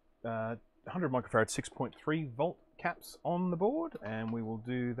 100 microfarad 6.3 volt caps on the board, and we will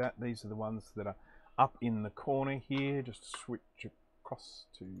do that. These are the ones that are up in the corner here. Just switch across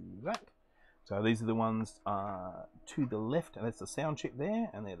to that. So these are the ones to the left, and that's the sound chip there,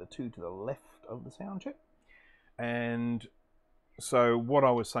 and they're the 2 to the left of the sound chip. And so what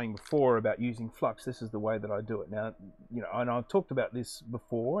I was saying before about using flux, this is the way that I do it. Now, you know, and I've talked about this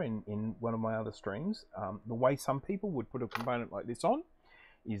before in one of my other streams. The way some people would put a component like this on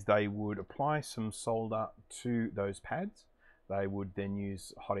is they would apply some solder to those pads. They would then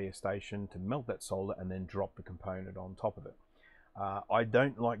use a hot air station to melt that solder and then drop the component on top of it. I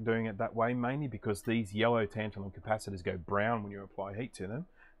don't like doing it that way, mainly because these yellow tantalum capacitors go brown when you apply heat to them.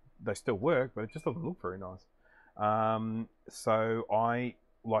 They still work, but it just doesn't look very nice. So I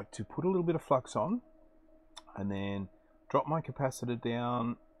like to put a little bit of flux on and then drop my capacitor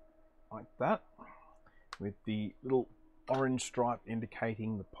down like that with the little orange stripe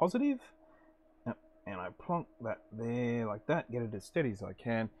indicating the positive. Now, and I plonk that there like that, get it as steady as I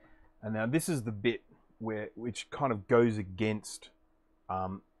can. And now this is the bit which kind of goes against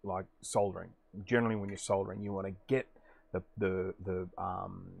like soldering. Generally, when you're soldering, you want to get the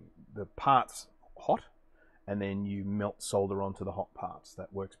parts hot, and then you melt solder onto the hot parts.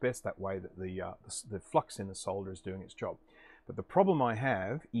 That works best. That way, that the flux in the solder is doing its job. But the problem I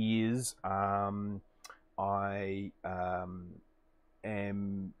have is I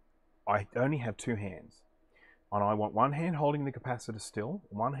only have two hands, and I want one hand holding the capacitor still,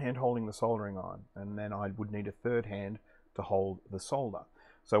 one hand holding the soldering iron, and then I would need a third hand to hold the solder.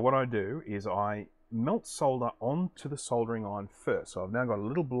 So what I do is I melt solder onto the soldering iron first. So I've now got a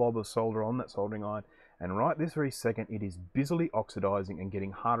little blob of solder on that soldering iron, and right this very second it is busily oxidizing and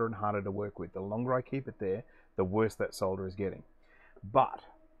getting harder and harder to work with. The longer I keep it there, the worse that solder is getting. But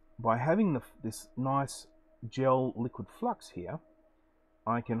by having this nice gel liquid flux here,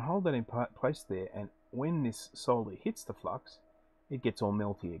 I can hold that in place there, and when this solder hits the flux, it gets all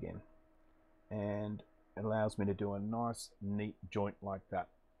melty again, and it allows me to do a nice neat joint like that.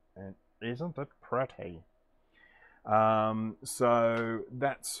 And isn't it pretty? So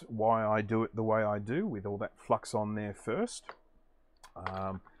that's why I do it the way I do, with all that flux on there first.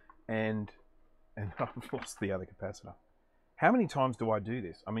 And I've lost the other capacitor. How many times do I do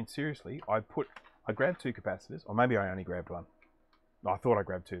this? I mean, seriously, I grabbed two capacitors, or maybe I only grabbed one. I thought I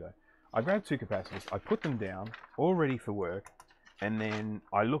grabbed two though. I grabbed two capacitors, I put them down, all ready for work, and then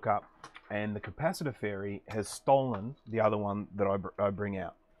I look up, and the capacitor fairy has stolen the other one that I bring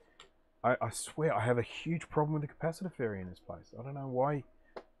out. I swear I have a huge problem with the capacitor fairy in this place. I don't know why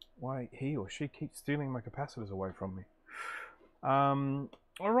he or she keeps stealing my capacitors away from me. All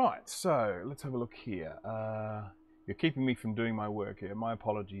right, so let's have a look here. You're keeping me from doing my work here. My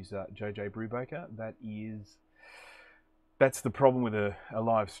apologies, JJ Brubaker. That's the problem with a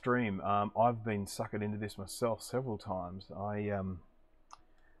live stream. I've been suckered into this myself several times. I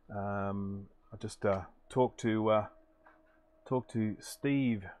just talked to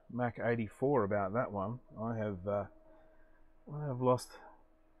Steve Mac 84 about that one. I have lost,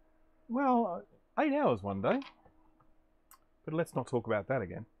 well, 8 hours one day. But let's not talk about that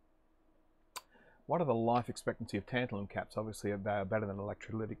again. What are the life expectancy of tantalum caps? Obviously, they are better than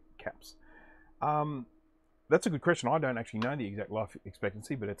electrolytic caps. That's a good question. I don't actually know the exact life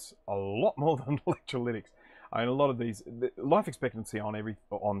expectancy, but it's a lot more than electrolytics. I mean, a lot of these, the life expectancy on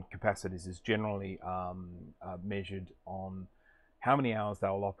capacitors is generally measured on how many hours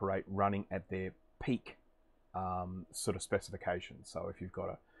they'll operate running at their peak sort of specifications. So if you've got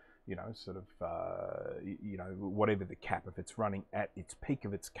a, whatever the cap, if it's running at its peak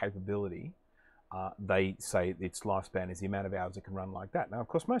of its capability, they say its lifespan is the amount of hours it can run like that. Now, of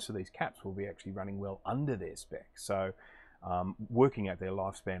course, most of these caps will be actually running well under their spec, so working at their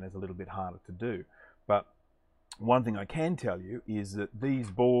lifespan is a little bit harder to do. But one thing I can tell you is that these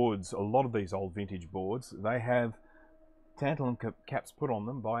boards, a lot of these old vintage boards, they have tantalum caps put on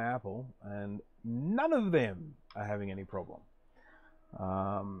them by Apple, and none of them are having any problem.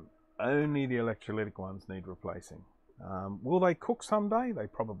 Only the electrolytic ones need replacing. Will they cook someday? They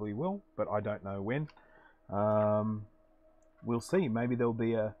probably will, but I don't know when. We'll see. Maybe there'll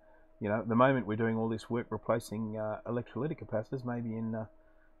be a, at the moment we're doing all this work replacing electrolytic capacitors. Maybe in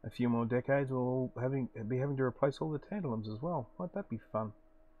a few more decades we'll be having to replace all the tantalums as well. Won't that be fun?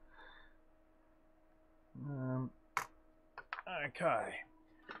 Okay.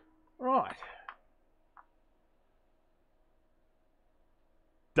 Right.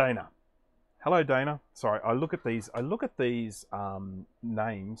 Dana. Hello, Dana. Sorry, I look at these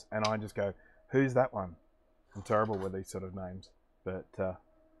names and I just go, who's that one? I'm terrible with these sort of names. But,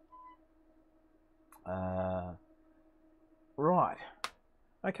 right.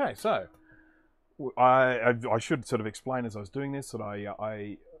 Okay, so, I should sort of explain as I was doing this that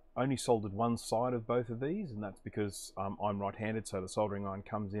I only soldered one side of both of these, and that's because I'm right-handed, so the soldering iron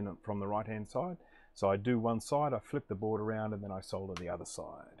comes in from the right-hand side. So I do one side, I flip the board around, and then I solder the other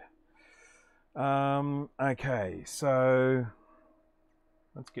side. Okay, so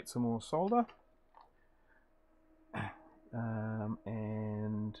let's get some more solder.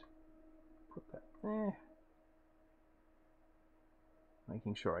 And put that there.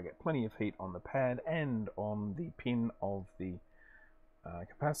 Making sure I get plenty of heat on the pad and on the pin of the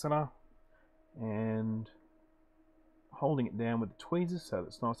capacitor. And holding it down with the tweezers so that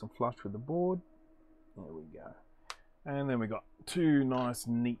it's nice and flush with the board. There we go. And then we got two nice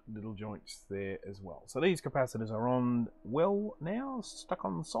neat little joints there as well. So these capacitors are on well now, stuck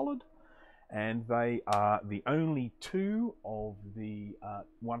on solid, and they are the only two of the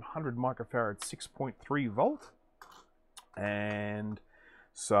 100 microfarad 6.3 volt, and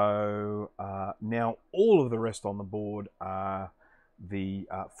So now all of the rest on the board are the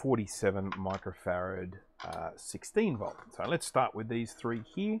 47 microfarad 16 volt. So let's start with these three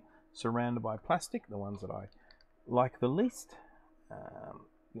here, surrounded by plastic, the ones that I like the least.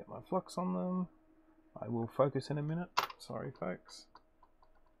 Get my flux on them. I will focus in a minute. Sorry, folks.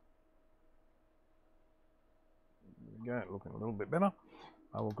 There we go, looking a little bit better.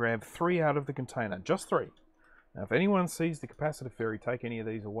 I will grab 3 out of the container, just 3. Now, if anyone sees the capacitor fairy take any of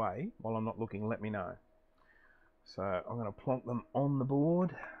these away while I'm not looking, let me know. So I'm going to plonk them on the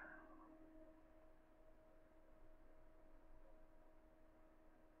board.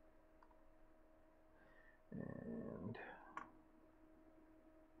 And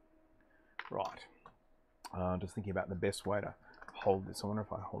right. Just thinking about the best way to hold this. I wonder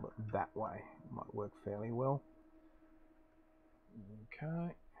if I hold it that way. It might work fairly well.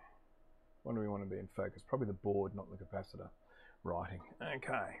 Okay. What do we want to be in focus? Probably the board, not the capacitor. Writing.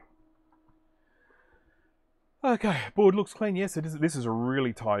 Okay. Okay, board looks clean. Yes, it is. This is a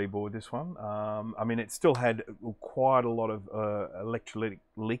really tidy board, this one. I mean, it still had quite a lot of electrolytic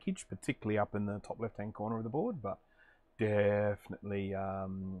leakage, particularly up in the top left-hand corner of the board, but definitely a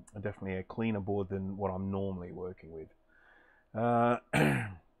cleaner board than what I'm normally working with.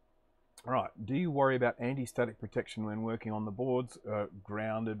 Right, do you worry about anti-static protection when working on the boards,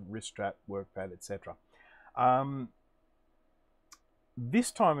 grounded, wrist strap, work pad, etc.?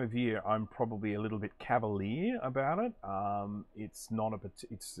 This time of year, I'm probably a little bit cavalier about it. It's not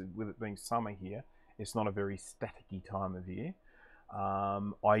with it being summer here, it's not a very staticky time of year.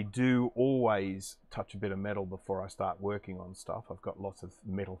 I do always touch a bit of metal before I start working on stuff. I've got lots of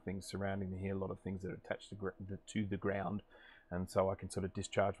metal things surrounding me here, a lot of things that are attached to the ground, and so I can sort of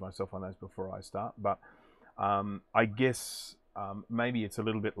discharge myself on those before I start. But I guess maybe it's a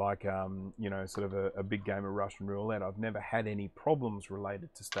little bit like, you know, sort of a big game of Russian roulette. I've never had any problems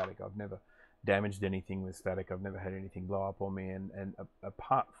related to static. I've never damaged anything with static. I've never had anything blow up on me. And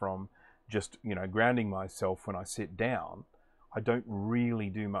apart from just, you know, grounding myself when I sit down, I don't really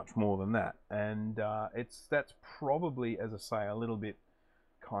do much more than that. And that's probably, as I say, a little bit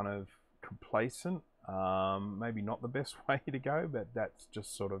kind of complacent. Maybe not the best way to go, but that's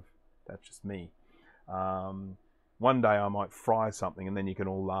just me. One day I might fry something and then you can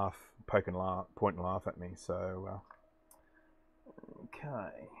all laugh, point and laugh at me. So,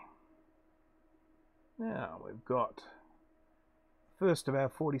 okay. Now we've got first of our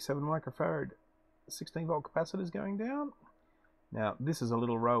 47 microfarad 16 volt capacitors going down. Now this is a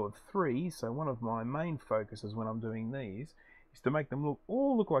little row of 3, so one of my main focuses when I'm doing these is to make them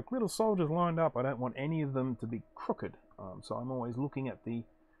all look like little soldiers lined up. I don't want any of them to be crooked, so I'm always looking at the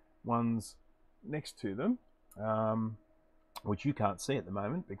ones next to them, which you can't see at the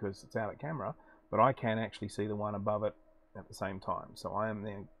moment because it's out of camera, but I can actually see the one above it at the same time. So I am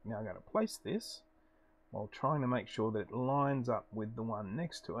now going to place this while trying to make sure that it lines up with the one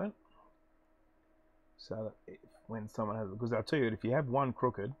next to it, so that when someone has it, because I'll tell you, if you have one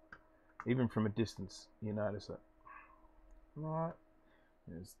crooked, even from a distance, you notice it. Right,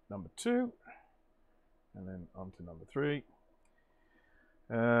 there's number 2, and then on to number 3.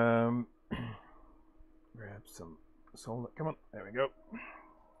 Grab some solder. Come on, there we go.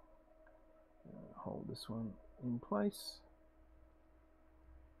 Hold this one in place.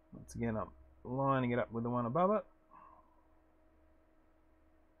 Once again, I'm lining it up with the one above it.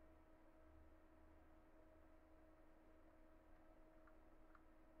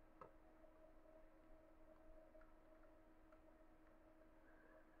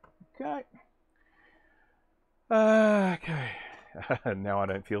 Okay. Okay. Now I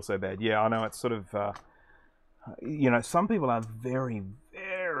don't feel so bad. Yeah, I know it's sort of, you know, some people are very,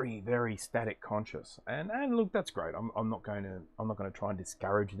 very, very static conscious, and look, that's great. I'm not going to try and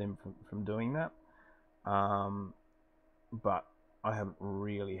discourage them from doing that. But I haven't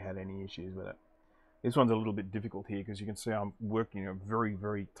really had any issues with it. This one's a little bit difficult here because you can see I'm working in a very,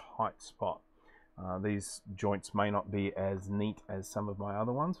 very tight spot. These joints may not be as neat as some of my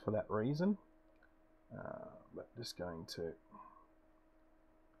other ones for that reason. But just going to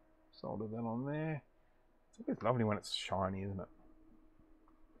solder that on there. It's always lovely when it's shiny, isn't it?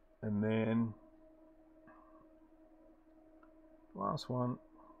 And then last one.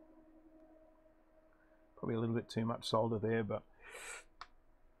 Probably a little bit too much solder there, but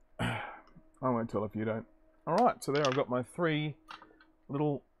I won't tell if you don't. Alright, so there I've got my three of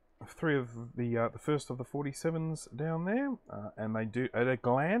the first of the 47s down there, and they do, at a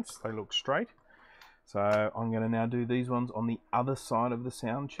glance, they look straight. So I'm going to now do these ones on the other side of the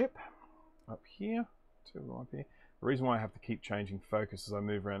sound chip, up here, to right there. The reason why I have to keep changing focus as I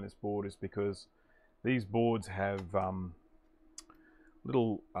move around this board is because these boards have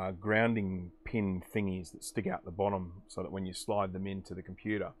little grounding pin thingies that stick out the bottom, so that when you slide them into the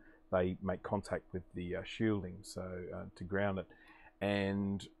computer, they make contact with the shielding, so to ground it.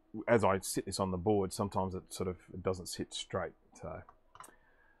 And as I sit this on the board, sometimes it doesn't sit straight. So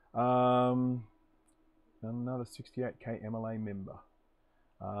another 68K MLA member.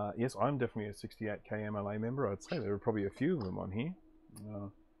 Yes, I'm definitely a 68K MLA member. I'd say there are probably a few of them on here.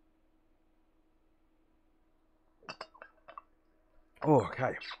 Oh,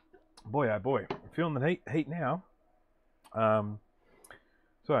 okay. Boy, oh boy. I'm feeling the heat now.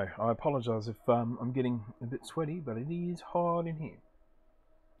 So, I apologise if I'm getting a bit sweaty, but it is hot in here.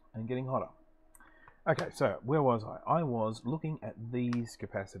 And getting hotter. Okay, so where was I? I was looking at these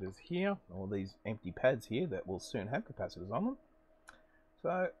capacitors here, or these empty pads here that will soon have capacitors on them.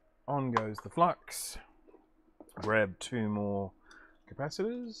 So, on goes the flux. Grab 2 more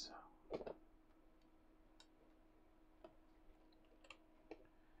capacitors.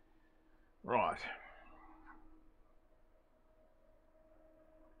 Right.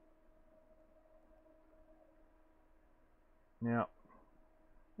 Now,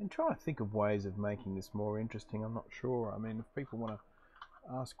 I'm trying to think of ways of making this more interesting. I'm not sure. I mean, if people want to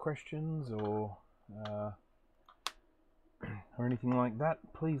ask questions or anything like that,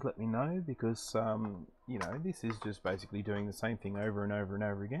 please let me know, because you know, this is just basically doing the same thing over and over and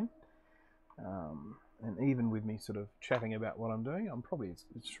over again. And even with me sort of chatting about what I'm doing, I'm probably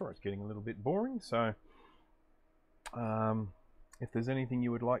sure it's getting a little bit boring. So if there's anything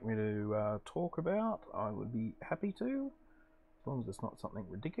you would like me to talk about, I would be happy to, as long as it's not something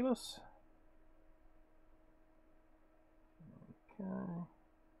ridiculous. Okay.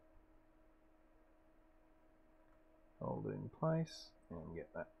 Hold it in place and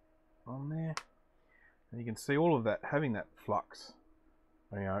get that on there. And you can see all of that, having that flux,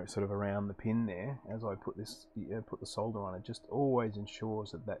 you know, sort of around the pin there. As I put this, put the solder on, it just always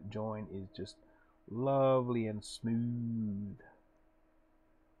ensures that that joint is just lovely and smooth.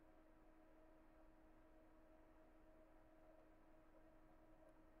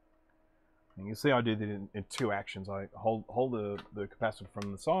 And you see I do that in 2 actions. I hold the capacitor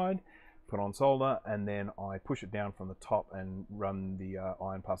from the side, put on solder, and then I push it down from the top and run the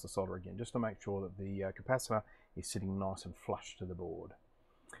iron past the solder again, just to make sure that the capacitor is sitting nice and flush to the board.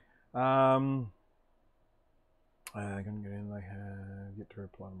 I'm going to get in, they get to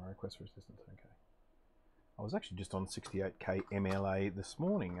reply to my request for assistance. Okay. I was actually just on 68K MLA this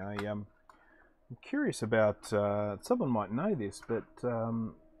morning. I'm curious about, someone might know this, but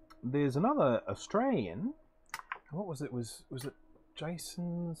there's another Australian, what was it, was it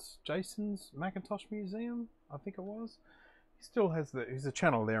Jason's Macintosh Museum, I think it was. He still has there's a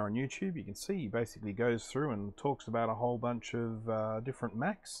channel there on YouTube. You can see he basically goes through and talks about a whole bunch of different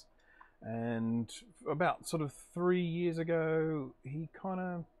Macs. And about sort of 3 years ago, he kind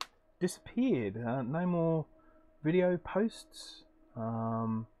of disappeared. No more video posts,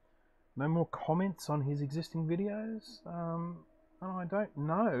 no more comments on his existing videos. And I don't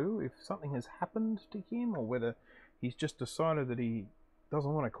know if something has happened to him, or whether he's just decided that he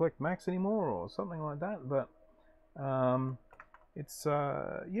doesn't want to collect Macs anymore, or something like that. But it's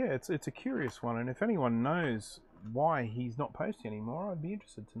a curious one, and if anyone knows why he's not posting anymore, I'd be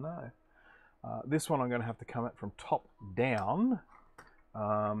interested to know. This one I'm going to have to come at from top down.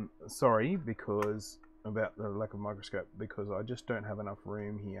 Sorry, because about the lack of microscope, because I just don't have enough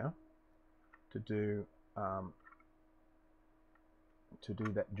room here to do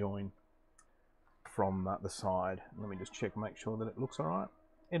that join from the side. Let me just check, make sure that it looks alright.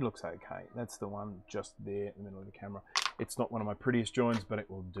 It looks okay. That's the one just there in the middle of the camera. It's not one of my prettiest joins, but it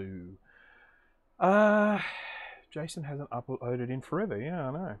will do. Jason hasn't uploaded in forever. Yeah,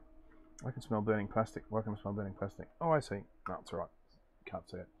 I know. I can smell burning plastic. Why can I smell burning plastic? Oh, I see. No, it's alright. Can't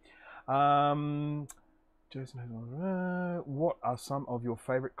see it. Jason has. What are some of your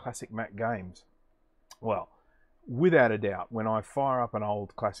favourite classic Mac games? Well, without a doubt, when I fire up an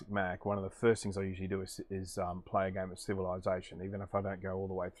old classic Mac, one of the first things I usually do is play a game of Civilization. Even if I don't go all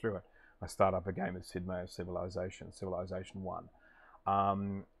the way through it, I start up a game of Sid Meier's Civilization 1.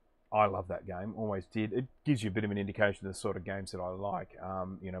 I love that game, always did. It gives you a bit of an indication of the sort of games that I like,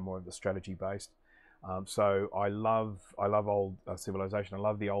 you know, more of the strategy based. So I love old Civilization. I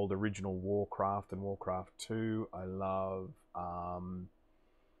love the old original Warcraft and Warcraft 2. I love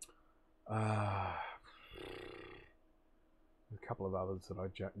a couple of others that I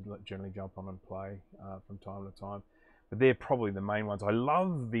generally jump on and play from time to time. But they're probably the main ones. I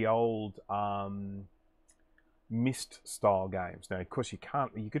love the old Myst style games. Now, of course, you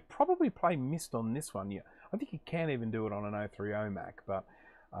could probably play Myst on this one. Yeah, I think you can even do it on an 030 Mac, but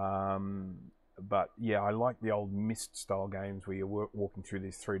but yeah, I like the old Myst style games where you're walking through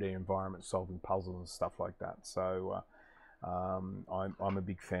these 3D environments, solving puzzles and stuff like that. So I'm a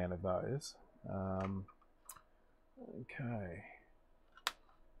big fan of those. Okay.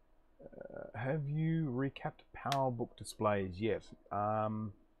 Have you recapped PowerBook displays yet?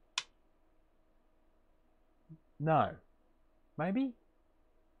 No. Maybe?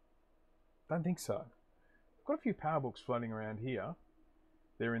 Don't think so. I've got a few PowerBooks floating around here.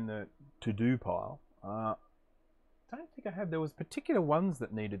 They're in the to-do pile. Don't think I have. There was particular ones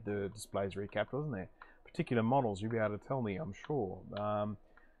that needed the displays recapped, wasn't there? Particular models. You'll be able to tell me, I'm sure,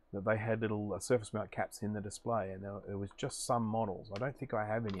 that they had little surface mount caps in the display, and there was just some models. I don't think I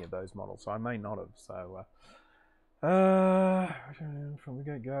have any of those models, so I may not have. So, from the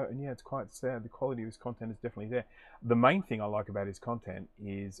get-go, and yeah, it's quite sad. The quality of his content is definitely there. The main thing I like about his content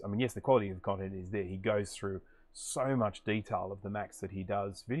is, I mean, yes, the quality of the content is there. He goes through so much detail of the Macs that he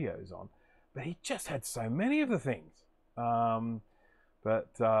does videos on, but he just had so many of the things. Yeah,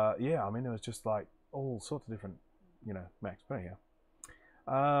 I mean, it was just like all sorts of different, Macs. But anyhow,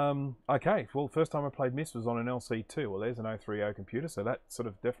 okay. Well, first time I played Myst was on an LC2. Well, there's an 030 computer, so that sort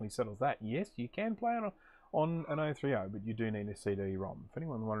of definitely settles that. Yes, you can play on an 030, but you do need a CD-ROM. If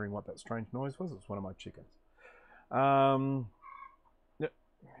anyone's wondering what that strange noise was, it's one of my chickens.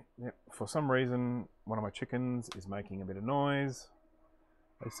 Yep. For some reason, one of my chickens is making a bit of noise.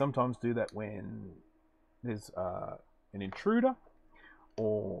 They sometimes do that when there's an intruder,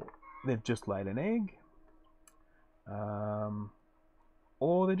 or they've just laid an egg,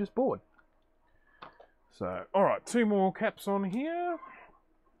 or they're just bored. So, alright, 2 more caps on here.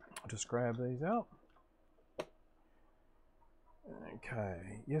 I'll just grab these out.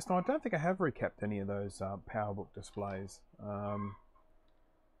 Okay. Yes, no, I don't think I have recapped any of those PowerBook displays.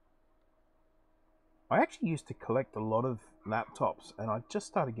 I actually used to collect a lot of laptops, and I just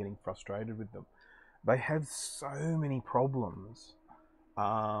started getting frustrated with them. They have so many problems,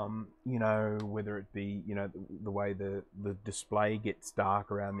 whether it be, the way the display gets dark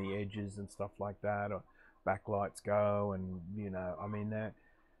around the edges and stuff like that, or backlights go, and, I mean,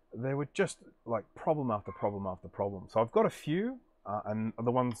 they were just like problem after problem after problem. So I've got a few, and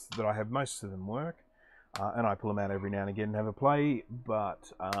the ones that I have, most of them work, and I pull them out every now and again and have a play,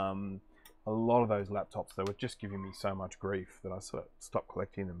 but a lot of those laptops, they were just giving me so much grief that I sort of stopped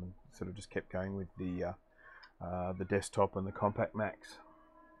collecting them and sort of just kept going with the desktop and the compact Macs.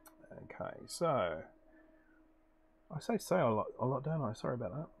 Okay, so I say a lot, don't I? Sorry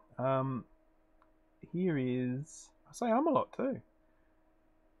about that. Here is, I say I'm a lot too.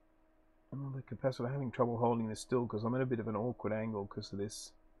 Another capacitor. Having trouble holding this still because I'm at a bit of an awkward angle because of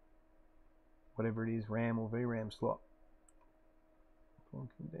this, whatever it is, RAM or VRAM slot. Plonk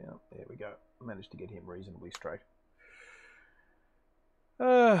him down. There we go. Managed to get him reasonably straight.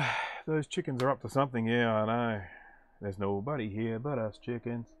 Those chickens are up to something. Yeah, I know. There's nobody here but us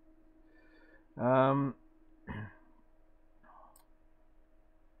chickens. Okay.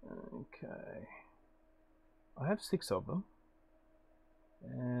 I have 6 of them,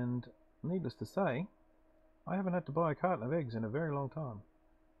 and needless to say, I haven't had to buy a carton of eggs in a very long time.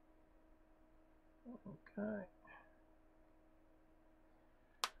 Okay.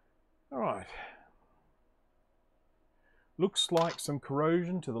 Alright. Looks like some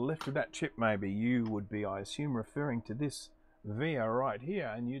corrosion to the left of that chip maybe. You would be, I assume, referring to this via right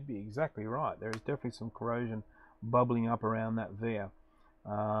here, and you'd be exactly right. There is definitely some corrosion bubbling up around that via.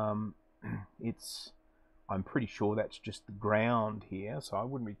 I'm pretty sure that's just the ground here, so I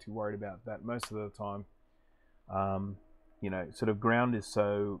wouldn't be too worried about that. Most of the time, sort of ground is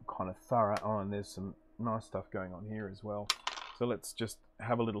so kind of thorough. Oh, and there's some nice stuff going on here as well. So let's just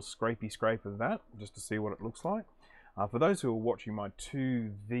have a little scrape of that, just to see what it looks like. For those who are watching my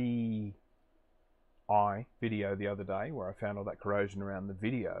 2VI video the other day, where I found all that corrosion around the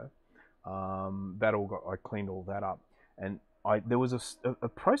video, I cleaned all that up, and there was a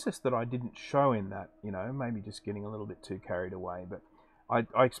process that I didn't show in that, maybe just getting a little bit too carried away, but I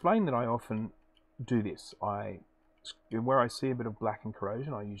explained that I often do this. Where I see a bit of black and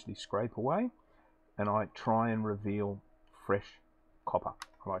corrosion, I usually scrape away, and I try and reveal fresh copper.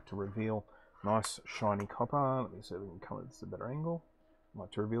 I like to reveal nice shiny copper. Let me see if we can come at this at a better angle. I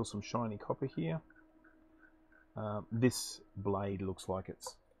like to reveal some shiny copper here. This blade looks like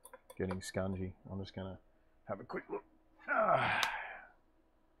it's getting scungy. I'm just going to have a quick look.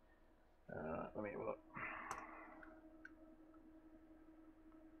 Let me have a look.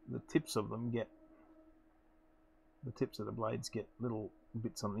 The tips of the blades get little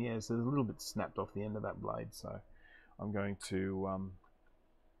bits on the air, so there's a little bit snapped off the end of that blade, so I'm going to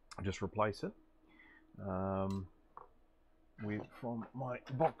just replace it. with from my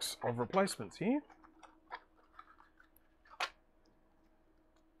box of replacements here.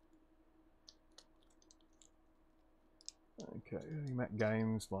 Okay, Mac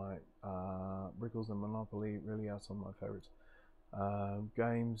games like Brickles and Monopoly really are some of my favourites.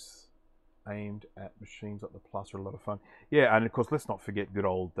 Games aimed at machines like the Plus are a lot of fun. Yeah, and of course, let's not forget good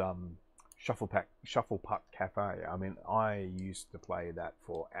old Shuffle Puck Cafe. I mean, I used to play that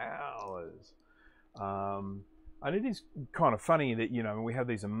for hours. And it is kind of funny that, you know, we have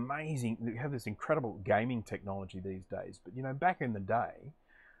this incredible gaming technology these days. But, you know, back in the day,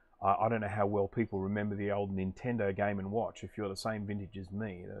 I don't know how well people remember the old Nintendo Game & Watch. If you're the same vintage as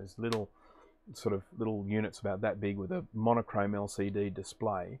me, those little units about that big with a monochrome LCD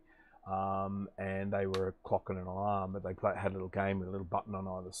display. And they were a clock and an alarm, but they had a little game with a little button on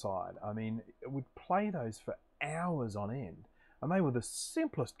either side. I mean, we'd play those for hours on end. And they were the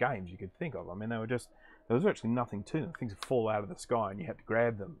simplest games you could think of. I mean, there was virtually nothing to them. Things would fall out of the sky and you had to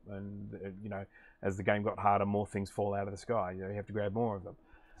grab them. And, you know, as the game got harder, more things fall out of the sky. You know, you have to grab more of them.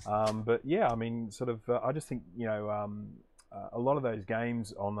 But yeah, I mean, I just think, you know, a lot of those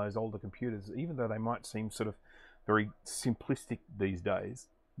games on those older computers, even though they might seem sort of very simplistic these days,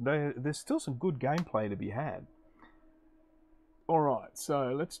 there's still some good gameplay to be had. Alright,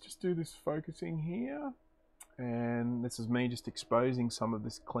 so let's just do this focusing here. And this is me just exposing some of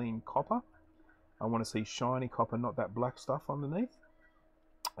this clean copper. I want to see shiny copper, not that black stuff underneath.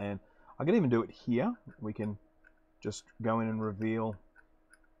 And I can even do it here. We can just go in and reveal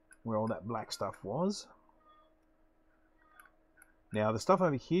where all that black stuff was. Now the stuff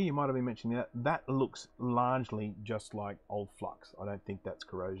over here, you might have been mentioning that looks largely just like old flux. I don't think that's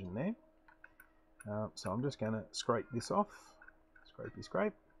corrosion there. So I'm just going to scrape this off. Scrapey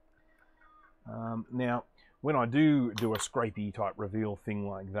scrape. Now when I do a scrapey type reveal thing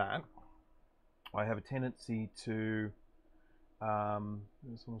like that, I have a tendency to,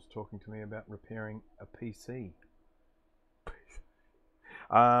 someone's talking to me about repairing a PC.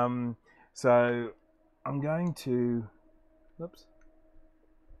 So I'm going to, oops,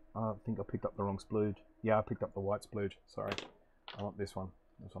 I think I picked up the wrong splooge. Yeah, I picked up the white splooge, sorry. I want this one.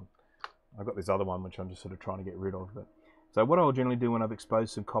 I've got this other one which I'm just sort of trying to get rid of. But so what I'll generally do when I've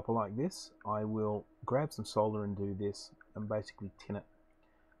exposed some copper like this, I will grab some solder and do this and basically tin it.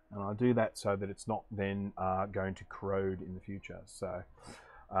 And I'll do that so that it's not then going to corrode in the future. So,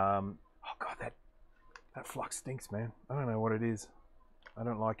 oh god, that flux stinks, man. I don't know what it is. I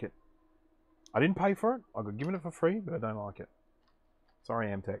don't like it. I didn't pay for it. I got given it for free, but I don't like it. Sorry,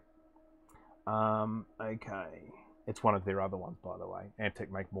 Amtech. Okay, it's one of their other ones, by the way. Amtech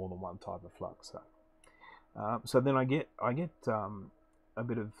make more than one type of flux. So then I get a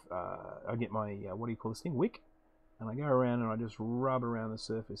bit of I get my what do you call this thing? Wick. And I go around and I just rub around the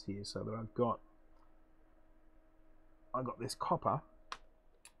surface here so that I've got this copper,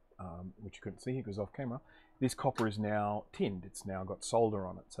 which you couldn't see here because off camera. This copper is now tinned. It's now got solder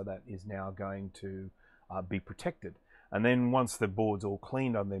on it, so that is now going to be protected. And then once the board's all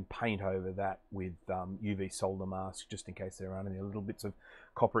cleaned, I'll then paint over that with UV solder mask, just in case there are any little bits of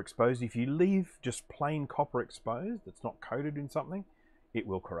copper exposed. If you leave just plain copper exposed, that's not coated in something, it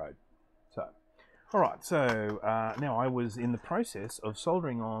will corrode. So. Alright, so now I was in the process of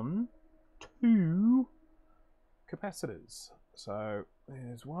soldering on 2 capacitors. So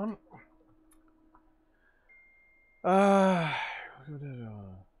there's one. Right,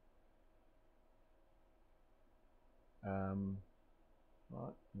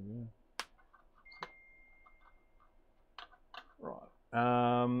 yeah. Right.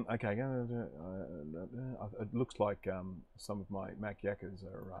 Okay. It looks like some of my Mac yakkers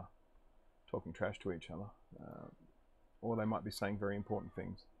are talking trash to each other, or they might be saying very important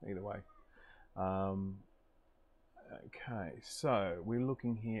things. Either way. Okay, so we're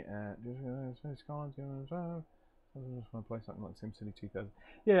looking here at just want to play something like SimCity 2000.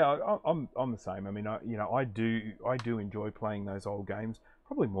 Yeah, I'm the same. I mean, I do enjoy playing those old games,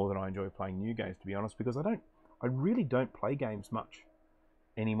 probably more than I enjoy playing new games, to be honest, because I really don't play games much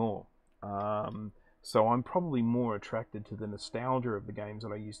anymore. So I'm probably more attracted to the nostalgia of the games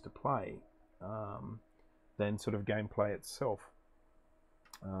that I used to play than sort of gameplay itself.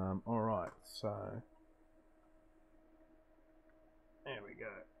 Alright, so there we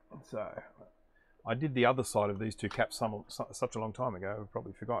go. So I did the other side of these 2 caps such a long time ago, I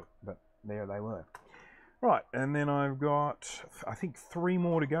probably forgot, but there they were. Right, and then I've got, I think, 3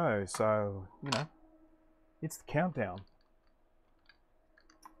 more to go, so, you know, it's the countdown.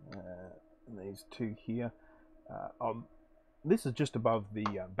 And these 2 here. This is just above the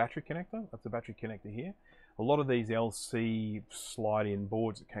battery connector. That's the battery connector here. A lot of these LC slide-in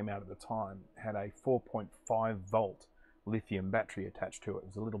boards that came out at the time had a 4.5 volt lithium battery attached to it.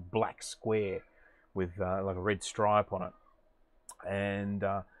 It's a little black square with like a red stripe on it. And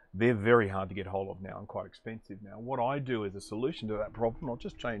they're very hard to get hold of now and quite expensive now. What I do as a solution to that problem, I'll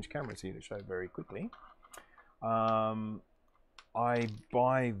just change cameras here to show very quickly. I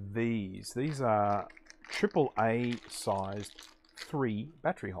buy these. These are AAA sized 3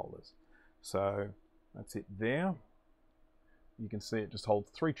 battery holders. So that's it there. You can see it just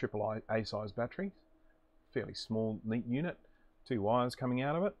holds 3 AAA size batteries. Fairly small, neat unit. 2 wires coming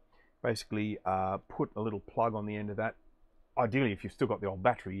out of it. Basically, put a little plug on the end of that. Ideally, if you've still got the old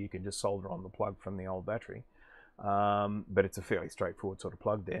battery, you can just solder on the plug from the old battery. But it's a fairly straightforward sort of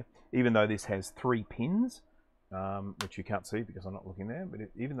plug there. Even though this has 3 pins, which you can't see because I'm not looking there, but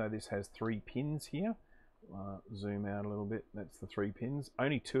even though this has 3 pins here, zoom out a little bit, that's the 3 pins.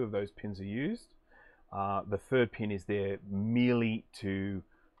 Only 2 of those pins are used. The 3rd pin is there merely to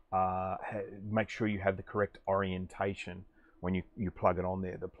make sure you have the correct orientation when you plug it on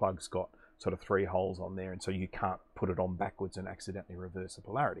there. The plug's got sort of 3 holes on there, and so you can't put it on backwards and accidentally reverse the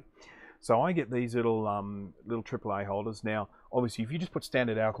polarity. So I get these little AAA holders. Now, obviously, if you just put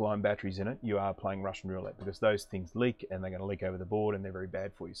standard alkaline batteries in it, you are playing Russian roulette, because those things leak and they're going to leak over the board and they're very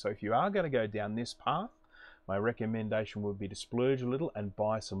bad for you. So if you are going to go down this path, my recommendation would be to splurge a little and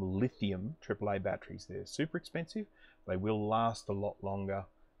buy some lithium AAA batteries. They're super expensive. They will last a lot longer.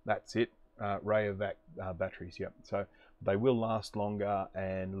 That's it. Rayovac batteries, yep. So they will last longer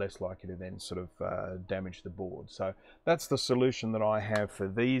and less likely to then sort of damage the board. So that's the solution that I have for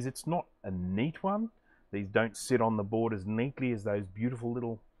these. It's not a neat one. These don't sit on the board as neatly as those beautiful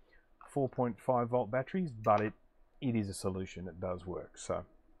little 4.5 volt batteries, but it is a solution. It does work. So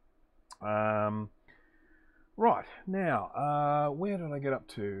right, now where did I get up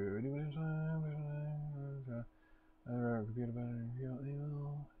to?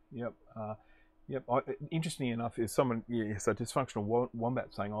 Yep. Yep. Interestingly enough, is someone, so dysfunctional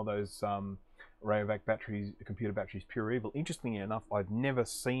wombat saying, "Oh, those Rayovac batteries, computer batteries, pure evil." Interestingly enough, I've never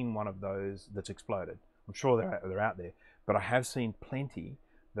seen one of those that's exploded. I'm sure they're out there, but I have seen plenty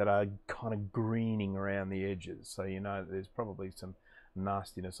that are kind of greening around the edges. So you know, there's probably some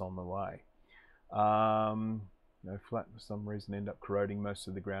nastiness on the way. Flat for some reason end up corroding most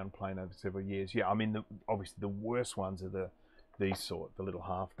of the ground plane over several years. Yeah, I mean, obviously the worst ones are these sort, the little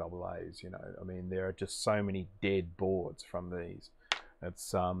half AA's, you know. I mean, there are just so many dead boards from these.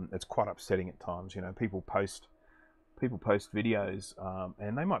 It's quite upsetting at times. You know, people post videos,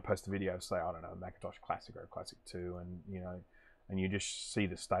 and they might post a video of, say, I don't know, Macintosh Classic or Classic 2, and you just see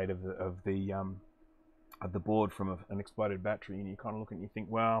the state of the board from an exploded battery, and you kind of look and you think,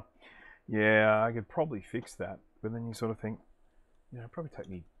 well, yeah, I could probably fix that. But then you sort of think, you know, it'd probably take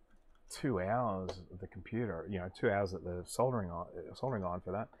me 2 hours at the computer, you know, 2 hours at the soldering iron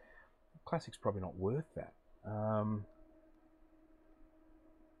for that. Classic's probably not worth that. I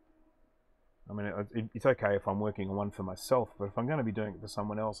mean, it's okay if I'm working on one for myself, but if I'm going to be doing it for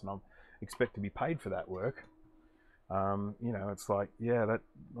someone else and I expect to be paid for that work, you know, it's like, yeah,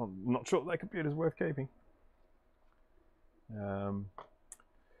 I'm not sure that computer's worth keeping.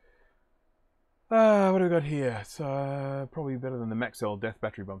 What do we got here? It's probably better than the Mac L death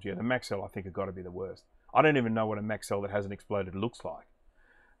battery bombs. Yeah, the Mac L I think have got to be the worst. I don't even know what a Mac L that hasn't exploded looks like.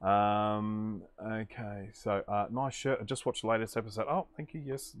 Okay, so nice shirt. I just watched the latest episode. Oh, thank you.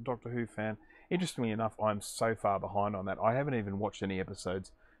 Yes, Doctor Who fan. Interestingly enough, I'm so far behind on that. I haven't even watched any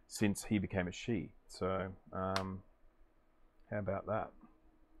episodes since he became a she. So, how about that?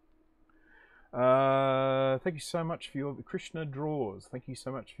 Thank you so much for your Krishna Draws. Thank you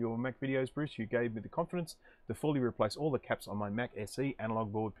so much for your Mac videos, Bruce. You gave me the confidence to fully replace all the caps on my Mac SE,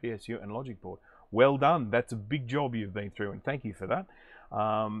 analog board, PSU, and logic board. Well done. That's a big job you've been through, and thank you for that.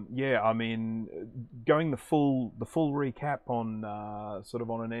 Yeah, I mean, going the full recap on sort of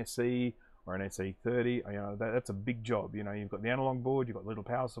on an SE or an SE30, you know, that's a big job. You know, you've got the analog board, you've got the little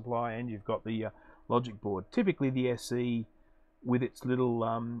power supply, and you've got the logic board. Typically, the SE with its little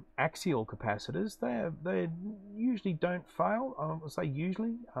axial capacitors, they usually don't fail. I say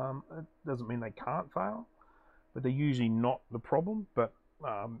usually. It doesn't mean they can't fail, but they're usually not the problem. But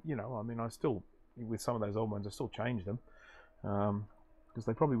you know, I mean, I still, with some of those old ones, I still change them because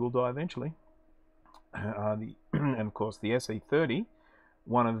they probably will die eventually. And of course, the SE30,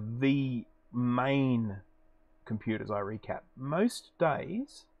 one of the main computers I recap. Most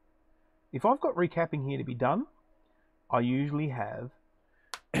days, if I've got recapping here to be done, I usually have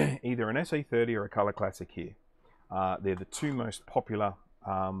either an SE30 or a Color Classic here. They're the 2 most popular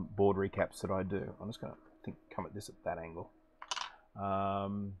board recaps that I do. I'm just going to come at this at that angle.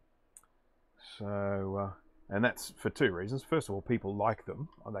 And that's for 2 reasons. First of all, people like them.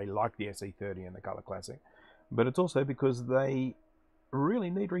 They like the SE30 and the Color Classic. but it's also because they really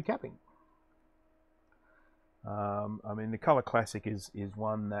need recapping. I mean, the Color Classic is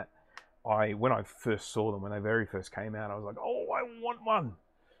one that when I first saw them, when they very first came out, I was like, oh, I want one.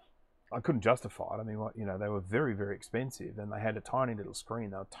 I couldn't justify it. I mean, you know, they were very, very expensive, and they had a tiny little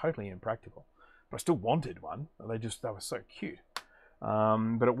screen. They were totally impractical, but I still wanted one. They were so cute.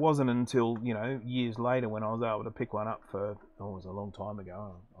 But it wasn't until, you know, years later when I was able to pick one up for, it was a long time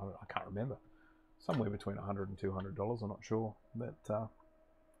ago. I can't remember. Somewhere between $100 and $200. I'm not sure, but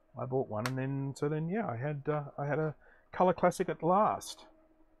I bought one, and then yeah, I had a Color Classic at last.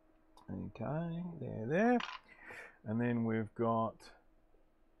 Okay, there, and then we've got.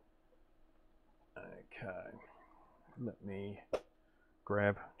 Okay, let me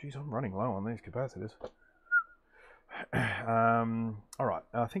grab. Geez, I'm running low on these capacitors. All right,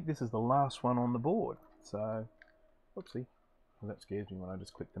 I think this is the last one on the board. So, whoopsie, well, that scares me when I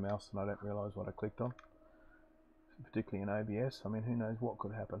just click the mouse and I don't realise what I clicked on. Particularly in OBS. I mean, who knows what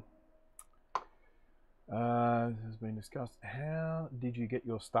could happen. This has been discussed. How did you get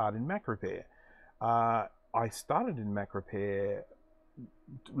your start in Mac repair? I started in Mac repair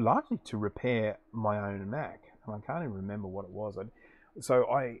largely to repair my own Mac, and I can't even remember what it was.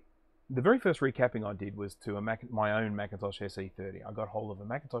 The very first recapping I did was to my own Macintosh SE30. I got hold of a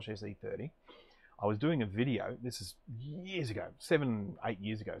Macintosh SE30. I was doing a video. This is years ago, 7, 8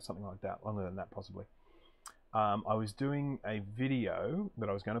 years ago, something like that, longer than that possibly. I was doing a video that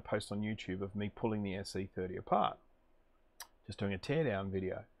I was going to post on YouTube of me pulling the SE30 apart, just doing a teardown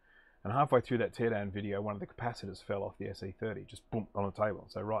video. And halfway through that teardown video, one of the capacitors fell off the SE30, just boom, on the table.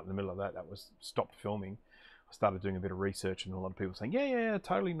 So right in the middle of that, was stopped filming. I started doing a bit of research, and a lot of people saying, yeah,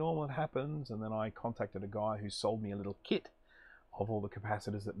 totally normal, it happens. And then I contacted a guy who sold me a little kit of all the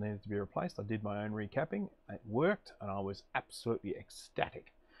capacitors that needed to be replaced. I did my own recapping. It worked, and I was absolutely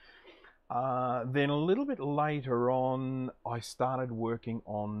ecstatic. Then a little bit later on, I started working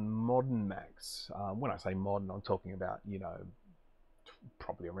on modern Macs. When I say modern, I'm talking about, you know,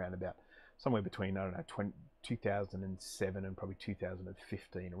 probably around about somewhere between, I don't know, 2007 and probably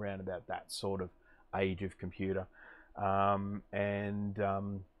 2015, around about that sort of age of computer.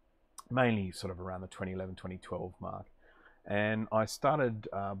 Mainly sort of around the 2011, 2012 mark. And I started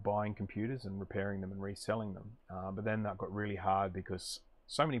buying computers and repairing them and reselling them. But then that got really hard because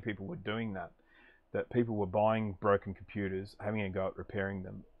so many people were doing that people were buying broken computers, having a go at repairing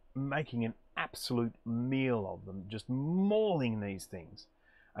them, making an absolute meal of them, just mauling these things,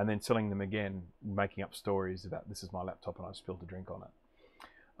 and then selling them again, making up stories about, this is my laptop and I spilled a drink on it.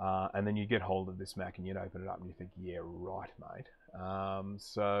 And then you get hold of this Mac and you'd open it up and you think, yeah, right, mate.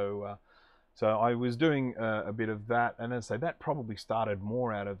 So I was doing a bit of that, and as I say, that probably started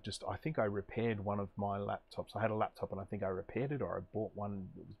more out of just, I think I repaired one of my laptops. I had a laptop and I think I repaired it, or I bought one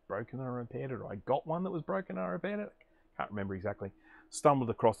that was broken and I repaired it, or I got one that was broken and I repaired it. Can't remember exactly. Stumbled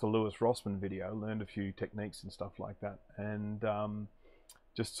across the Lewis Rossman video, learned a few techniques and stuff like that, and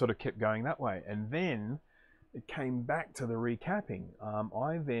just sort of kept going that way. And then it came back to the recapping.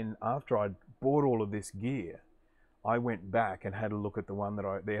 I then, after I'd bought all of this gear, I went back and had a look at the one that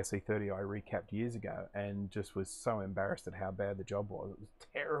the SE30 I recapped years ago, and just was so embarrassed at how bad the job was. It was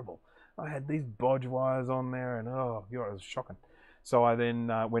terrible. I had these bodge wires on there, and oh God, it was shocking. So I then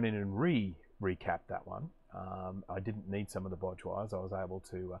went in and recapped that one. I didn't need some of the bodge wires. I was able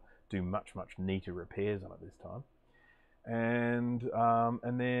to do much neater repairs on it this time. And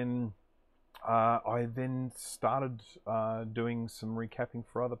then I then started doing some recapping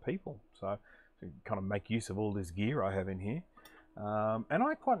for other people. So to kind of make use of all this gear I have in here. And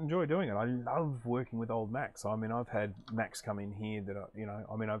I quite enjoy doing it. I love working with old Macs. I mean, I've had Macs come in here that,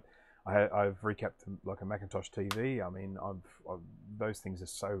 I've recapped like a Macintosh TV. I mean, those things are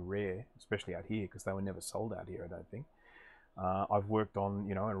so rare, especially out here, because they were never sold out here, I don't think. I've worked on,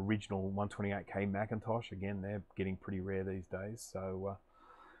 an original 128K Macintosh. Again, they're getting pretty rare these days. So,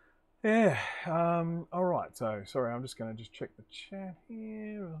 yeah. All right. So, sorry, I'm just going to check the chat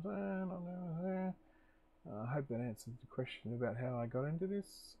here. I hope that answers the question about how I got into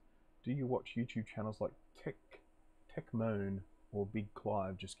this. Do you watch YouTube channels like TechMoan or Big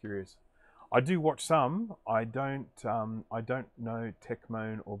Clive? Just curious. I do watch some. I don't know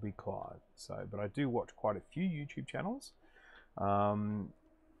TechMoan or Big Clive. So, but I do watch quite a few YouTube channels.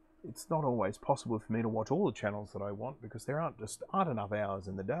 It's not always possible for me to watch all the channels that I want because there aren't enough hours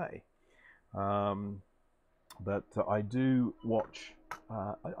in the day. But I do watch.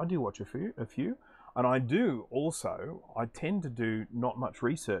 I do watch a few, and I do also. I tend to do not much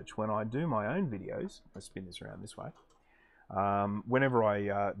research when I do my own videos. Let's spin this around this way. Whenever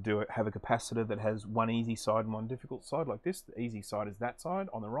I have a capacitor that has one easy side and one difficult side, like this, the easy side is that side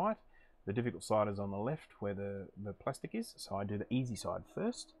on the right, The difficult side is on the left where the plastic is, so I do the easy side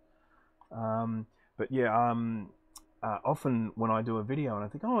first. But yeah, often when I do a video and I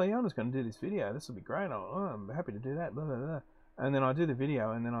think, oh yeah, I'm just going to do this video, this will be great, I'm happy to do that, blah, blah, blah. And then I do the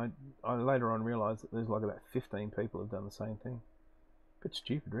video, and then I later on realise that there's like about 15 people who've done the same thing. Bit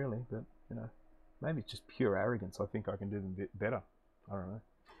stupid really, but you know, maybe it's just pure arrogance. I think I can do them a bit better. I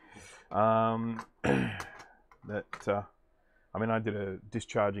don't know. I mean, I did a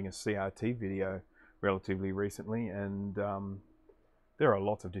discharging a CRT video relatively recently, and there are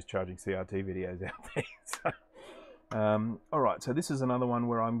lots of discharging CRT videos out there. So, alright, so this is another one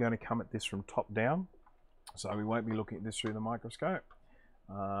where I'm going to come at this from top down. So we won't be looking at this through the microscope.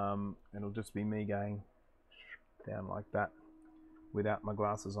 It'll just be me going down like that without my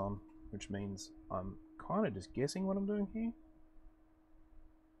glasses on, which means I'm kind of just guessing what I'm doing here.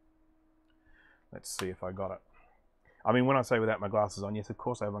 Let's see if I got it. I mean, when I say without my glasses on, yes, of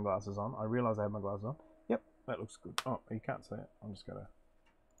course I have my glasses on. I realise I have my glasses on. Yep, that looks good. Oh, you can't see it. I'm just going to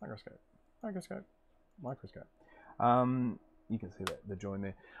microscope, microscope, microscope. You can see that the join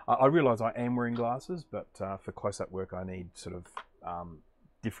there. I realise I am wearing glasses, but for close-up work I need sort of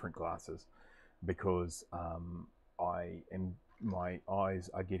different glasses because my eyes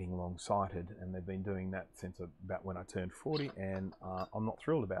are getting long-sighted, and they've been doing that since about when I turned 40, and I'm not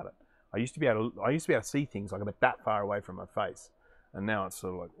thrilled about it. I used to be able to see things like about that far away from my face, and now it's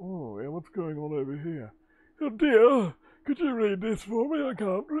sort of like, oh, yeah, what's going on over here? Oh dear, could you read this for me? I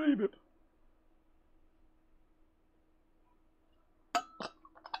can't read it.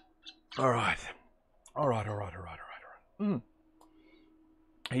 All right.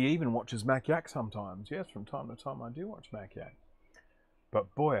 He even watches Mac Yak sometimes. Yes, from time to time I do watch Mac Yak.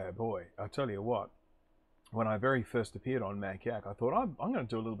 But boy, oh boy, I tell you what, when I very first appeared on Mac Yak, I thought, I'm going to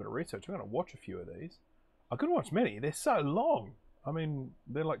do a little bit of research. I'm going to watch a few of these. I couldn't watch many. They're so long. I mean,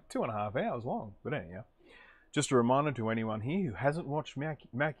 they're like 2.5 hours long. But anyhow, just a reminder to anyone here who hasn't watched Mac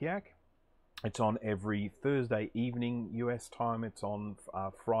Yak, it's on every Thursday evening US time. It's on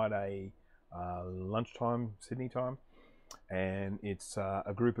Friday lunchtime, Sydney time. And it's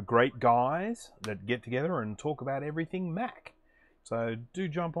a group of great guys that get together and talk about everything Mac. So do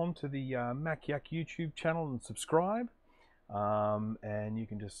jump onto the Mac Yak YouTube channel and subscribe. And you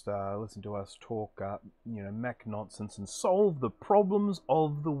can just listen to us talk, you know, Mac nonsense and solve the problems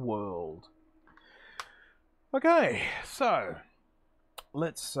of the world. Okay, so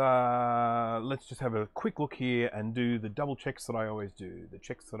let's just have a quick look here and do the double checks that I always do. The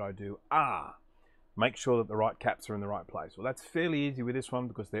checks that I do are make sure that the right caps are in the right place. Well, that's fairly easy with this one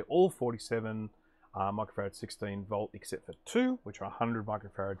because they're all 47 microfarad 16 volt except for 2, which are 100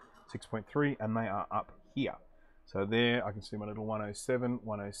 microfarad 6.3, and they are up here. So there I can see my little 107,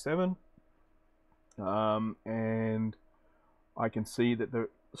 107, and I can see that the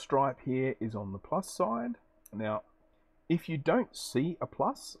stripe here is on the plus side. Now, if you don't see a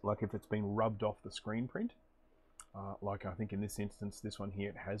plus, like if it's been rubbed off the screen print, like I think in this instance, this one here,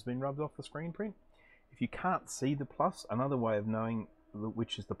 it has been rubbed off the screen print. If you can't see the plus, another way of knowing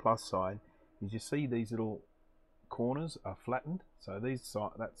which is the plus side is you see these little corners are flattened. So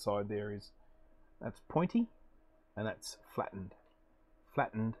that side there that's pointy, and that's flattened.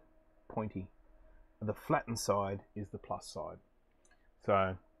 Flattened, pointy. The flattened side is the plus side.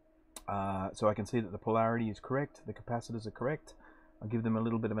 So I can see that the polarity is correct, the capacitors are correct. I give them a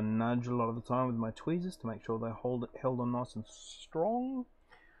little bit of a nudge a lot of the time with my tweezers to make sure they're held on nice and strong.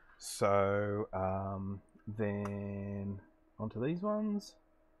 So then onto these ones,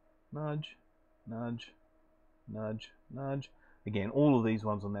 nudge, nudge, nudge, nudge. Again, all of these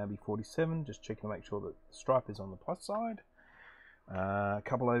ones will now be 47, just checking to make sure that the stripe is on the plus side. A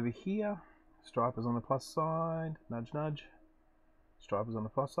couple over here, stripe is on the plus side, nudge, nudge. Stripe is on the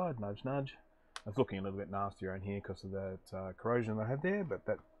plus side, nudge, nudge. It's looking a little bit nastier in here because of that corrosion I had there, but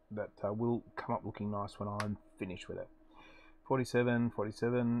that will come up looking nice when I'm finished with it. 47,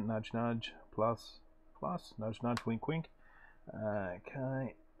 47, nudge, nudge, plus, plus, nudge, nudge, wink, wink.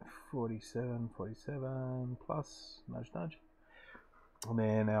 Okay, 47, 47, plus, nudge, nudge. And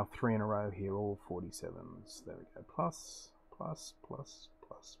then our 3 in a row here, all 47s. There we go, plus, plus, plus,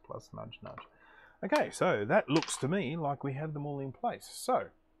 plus, plus, nudge, nudge. Okay, so that looks to me like we have them all in place. So,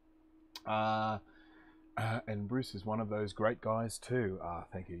 and Bruce is one of those great guys too.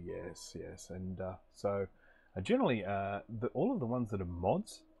 Thank you, yes, yes. And so, generally, all of the ones that are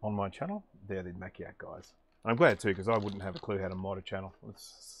mods on my channel, they're the Mac Yak guys. And I'm glad too, because I wouldn't have a clue how to mod a channel.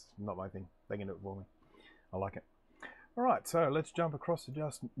 It's not my thing. They can do it for me. I like it. Alright, so let's jump across to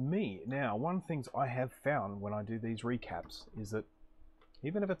just me. Now, one of the things I have found when I do these recaps is that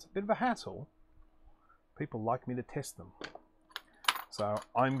even if it's a bit of a hassle, people like me to test them. So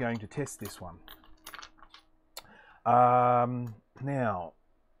I'm going to test this one. Now,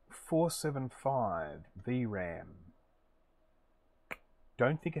 475 VRAM.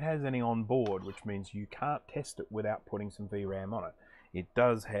 Don't think it has any on board, which means you can't test it without putting some VRAM on it. It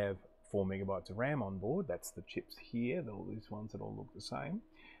does have 4 megabytes of RAM on board. That's the chips here, all these ones that all look the same.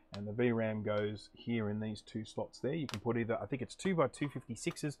 And the VRAM goes here in these 2 slots there. You can put either, I think it's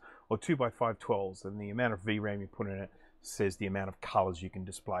 2x256s or 2x512s, and the amount of VRAM you put in it says the amount of colors you can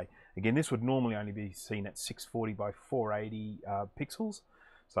display. Again, this would normally only be seen at 640 by 480 pixels,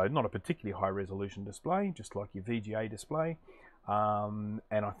 so not a particularly high resolution display, just like your VGA display. And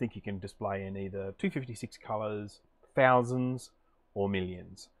I think you can display in either 256 colors, thousands, or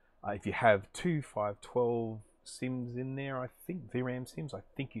millions. If you have 2 512 sims in there, I think VRAM sims, I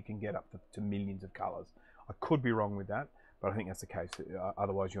think you can get up to millions of colors. I could be wrong with that, but I think that's the case.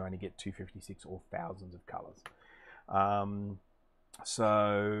 Otherwise, you only get 256 or thousands of colors.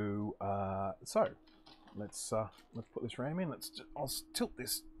 So let's put this RAM in. I'll tilt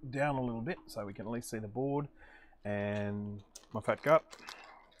this down a little bit so we can at least see the board and my fat gut.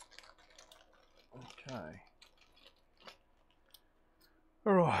 Okay.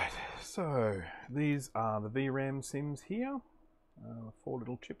 All right. So these are the VRAM sims here. 4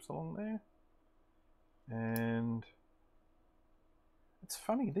 little chips along there, and it's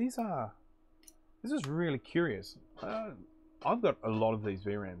funny. This is really curious. I've got a lot of these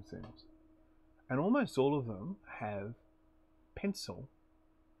VRAM sims, and almost all of them have pencil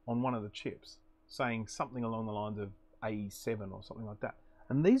on one of the chips saying something along the lines of A7 or something like that.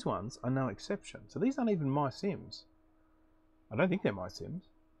 And these ones are no exception. So these aren't even my sims. I don't think they're my sims.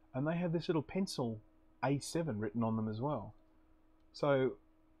 And they have this little pencil A7 written on them as well. So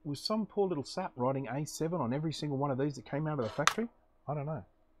was some poor little sap writing A7 on every single one of these that came out of the factory? I don't know.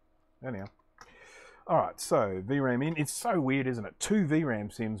 Anyhow. Alright, so VRAM in. It's so weird, isn't it? 2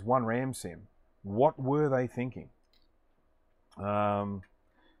 VRAM sims, 1 RAM sim. What were they thinking? And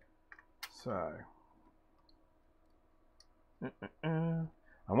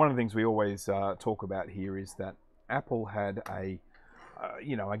one of the things we always talk about here is that Apple had a,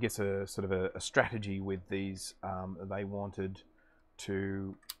 I guess a sort of a strategy with these. They wanted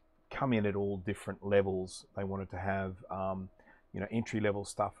to come in at all different levels. They wanted to have, entry-level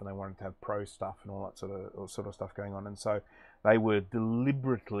stuff, and they wanted to have pro stuff and all that sort of stuff going on. And so they were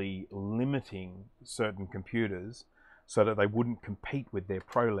deliberately limiting certain computers so that they wouldn't compete with their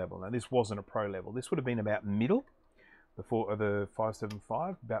pro level. Now, this wasn't a pro level. This would have been about middle, the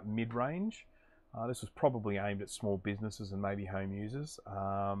 575, about mid-range. This was probably aimed at small businesses and maybe home users,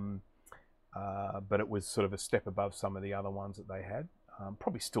 but it was sort of a step above some of the other ones that they had.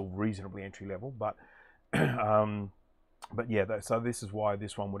 Probably still reasonably entry level, but yeah. So this is why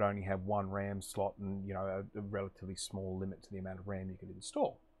this one would only have 1 RAM slot and a relatively small limit to the amount of RAM you could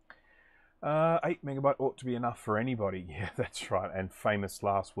install. 8 megabyte ought to be enough for anybody. Yeah, that's right. And famous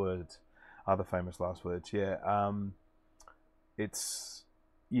last words, other famous last words. Yeah.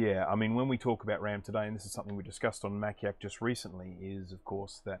 Yeah, I mean, when we talk about RAM today, and this is something we discussed on Mac just recently, is of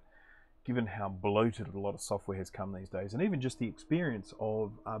course that given how bloated a lot of software has come these days, and even just the experience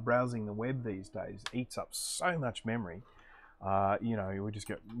of browsing the web these days eats up so much memory. We just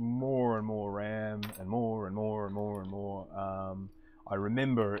get more and more RAM and more and more and more and more. I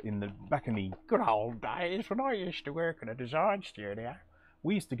remember back in the good old days when I used to work in a design studio,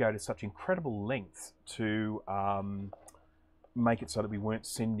 we used to go to such incredible lengths to make it so that we weren't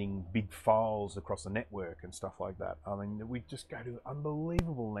sending big files across the network and stuff like that. I mean, we'd just go to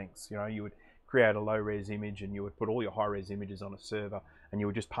unbelievable lengths. You would create a low-res image and you would put all your high-res images on a server, and you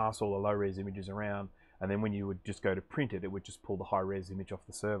would just pass all the low-res images around, and then when you would just go to print it, it would just pull the high-res image off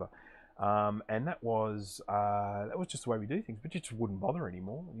the server. And that was just the way we do things, but you just wouldn't bother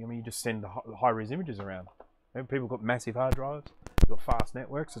anymore. I mean, you just send the high-res images around. People got massive hard drives, you've got fast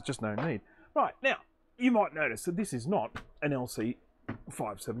networks, there's just no need. Right, now, you might notice that this is not an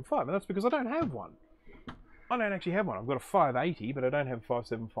LC575, and that's because I don't have one. I don't actually have one. I've got a 580, but I don't have a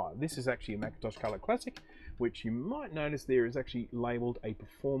 575. This is actually a Macintosh Color Classic, which you might notice there is actually labeled a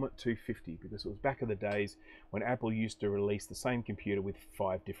Performer 250, because it was back in the days when Apple used to release the same computer with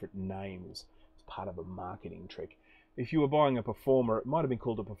 5 different names. It's part of a marketing trick. If you were buying a Performer, it might have been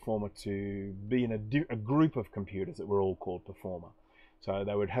called a Performer to be in a group of computers that were all called Performer. So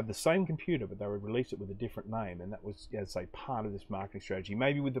they would have the same computer, but they would release it with a different name, and that was, as I say, part of this marketing strategy.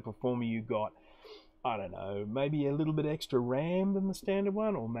 Maybe with the Performer you got, I don't know, maybe a little bit extra RAM than the standard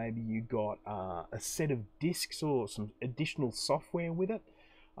one, or maybe you got a set of disks or some additional software with it.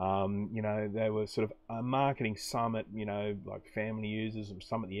 You know, they were sort of marketing some at, you know, like family users, and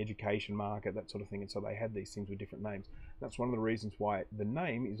some at the education market, that sort of thing. And so they had these things with different names. That's one of the reasons why the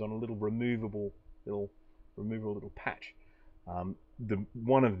name is on a little removable little patch.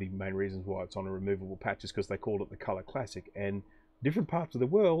 One of the main reasons why it's on a removable patch is because they called it the Color Classic, and different parts of the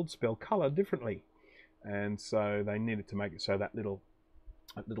world spell color differently, and so they needed to make it so that little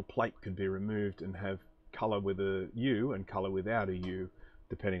plate could be removed and have color with a U and color without a U,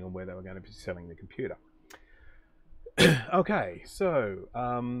 depending on where they were going to be selling the computer. Okay, so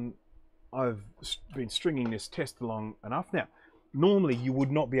I've been stringing this test along enough. Now, normally you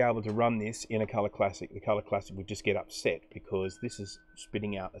would not be able to run this in a Color Classic. The Color Classic would just get upset because this is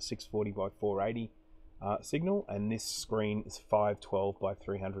spitting out a 640 by 480 signal, and this screen is 512 by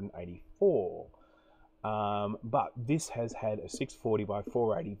 384. But this has had a 640 by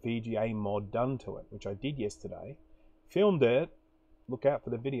 480 VGA mod done to it, which I did yesterday. Filmed it. Look out for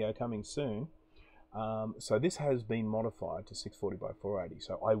the video coming soon. So this has been modified to 640 by 480.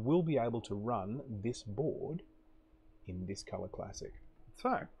 So I will be able to run this board in this Color Classic.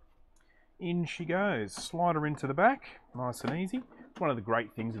 So in she goes. Slide her into the back, nice and easy. One of the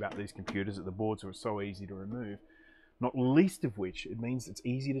great things about these computers is that the boards are so easy to remove. Not least of which, it means it's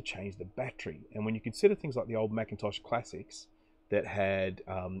easy to change the battery. And when you consider things like the old Macintosh Classics that had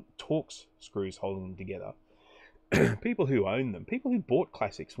Torx screws holding them together, people who owned them, people who bought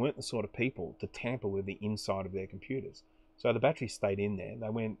Classics, weren't the sort of people to tamper with the inside of their computers. So the battery stayed in there. They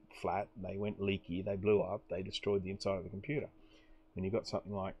went flat, they went leaky, they blew up, they destroyed the inside of the computer. When you've got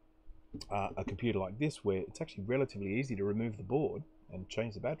something like a computer like this, where it's actually relatively easy to remove the board and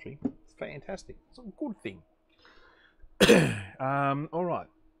change the battery, it's fantastic. It's a good thing. All right,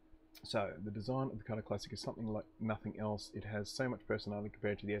 so the design of the Color Classic is something like nothing else. It has so much personality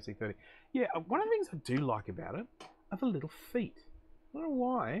compared to the SE30. Yeah, one of the things I do like about it are the little feet. I don't know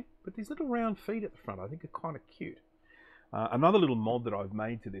why, but these little round feet at the front I think are kind of cute. Another little mod that I've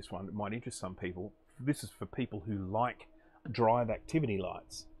made to this one that might interest some people. This is for people who like drive activity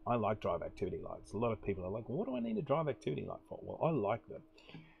lights. I like drive activity lights. A lot of people are like, well, what do I need a drive activity light for? Well, I like them.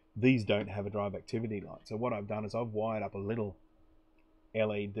 These don't have a drive activity light. So what I've done is I've wired up a little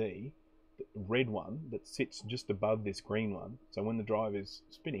LED, red one, that sits just above this green one. So when the drive is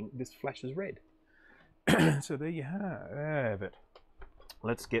spinning, this flashes red. So there you have it.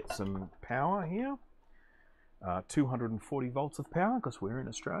 Let's get some power here. 240 volts of power, because we're in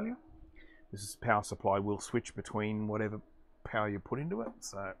Australia. This is power supply. Will switch between whatever power you put into it.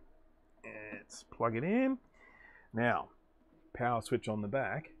 So let's plug it in. Now, power switch on the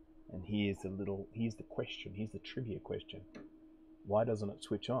back. And here's the question, here's the trivia question. Why doesn't it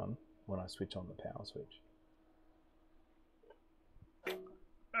switch on when I switch on the power switch?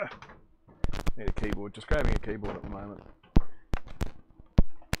 Need a keyboard, just grabbing a keyboard at the moment.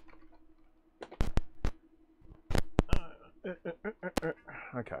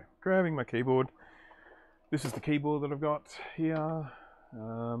 Okay, grabbing my keyboard. This is the keyboard that I've got here,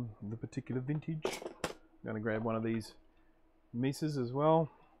 the particular vintage. I'm going to grab one of these Mises as well.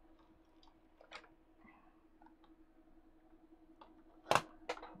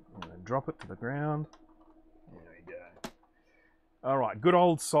 Drop it to the ground. There we go. All right, good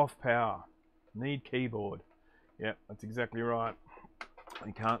old soft power. Need keyboard. Yep, that's exactly right.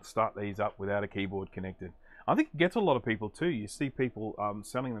 You can't start these up without a keyboard connected. I think it gets a lot of people too. You see people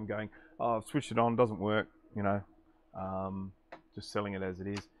selling them going, oh, I've switched it on, doesn't work, you know, just selling it as it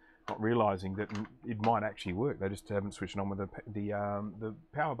is, not realizing that it might actually work. They just haven't switched it on with the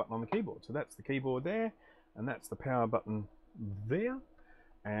power button on the keyboard. So that's the keyboard there, and that's the power button there.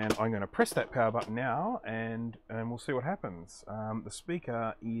 And I'm going to press that power button now, and we'll see what happens. The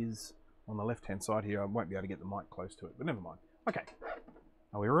speaker is on the left-hand side here. I won't be able to get the mic close to it, but never mind. Okay,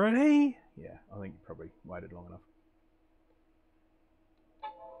 are we ready? Yeah, I think you probably waited long enough.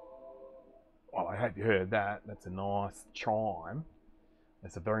 Well, I hope you heard that. That's a nice chime.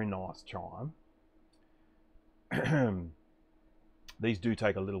 That's a very nice chime. These do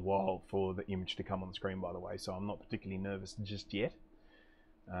take a little while for the image to come on the screen, by the way, so I'm not particularly nervous just yet.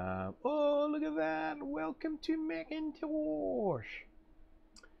 Oh, look at that. Welcome to Macintosh.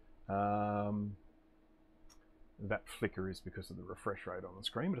 That flicker is because of the refresh rate on the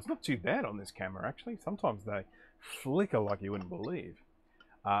screen, but it's not too bad on this camera, actually. Sometimes they flicker like you wouldn't believe.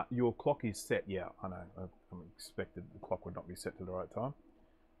 Your clock is set. Yeah, I know. I expected the clock would not be set to the right time.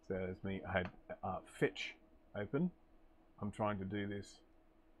 So there's me. I had Fetch open. I'm trying to do this.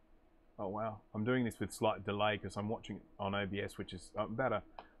 Oh wow, I'm doing this with slight delay because I'm watching it on OBS, which is about a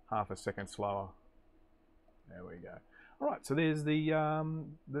half a second slower. There we go. All right, so there's the,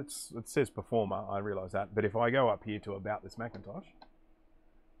 it says performer, I realise that, but if I go up here to about this Macintosh,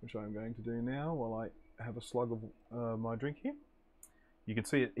 which I'm going to do now while I have a slug of my drink here. You can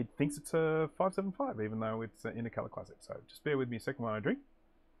see it thinks it's a 575, even though it's an Intercolor Classic. So just bear with me a second while I drink.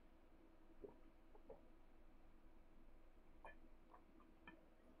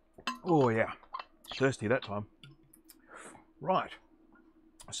 Oh yeah, thirsty that time. Right,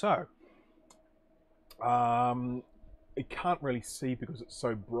 so it can't really see because it's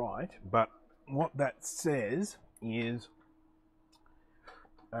so bright, but what that says is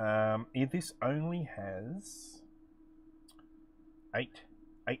this only has 8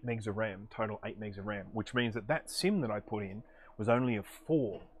 megs of RAM, total 8 megs of RAM, which means that SIM that I put in was only a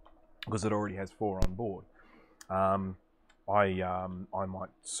 4 because it already has 4 on board. I might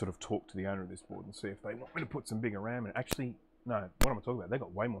sort of talk to the owner of this board and see if they want me to put some bigger RAM in. Actually, no, what am I talking about? They've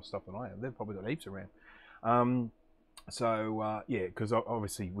got way more stuff than I have. They've probably got heaps of RAM. Yeah, because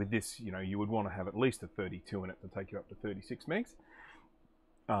obviously with this, you know, you would want to have at least a 32 in it to take you up to 36 megs.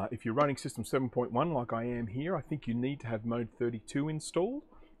 If you're running system 7.1 like I am here, I think you need to have mode 32 installed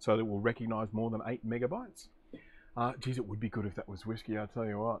so that it will recognize more than 8 megabytes. Geez, it would be good if that was whiskey, I'll tell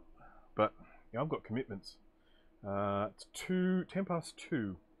you what. But yeah, I've got commitments. It's 10 past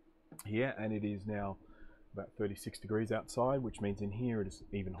 2 here, and it is now about 36 degrees outside, which means in here it is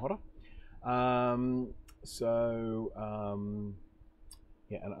even hotter. Yeah, and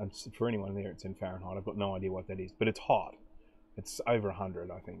for anyone there, it's in Fahrenheit. I've got no idea what that is, but it's hot. It's over 100,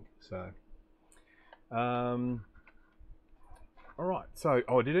 I think. So, all right. So,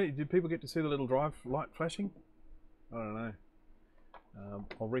 did people get to see the little drive light flashing? I don't know.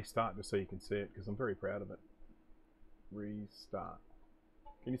 I'll restart just so you can see it because I'm very proud of it. Restart.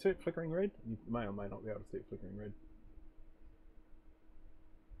 Can you see it flickering red? You may or may not be able to see it flickering red.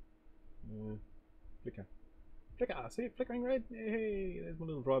 Flicker. Flicker. See it flickering red? Hey, there's my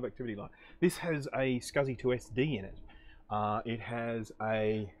little drive activity light. This has a SCSI to SD in it. It has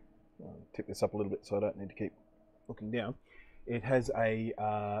a, I'll tip this up a little bit so I don't need to keep looking down. It has a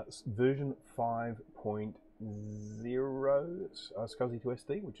version 5.0 SCSI to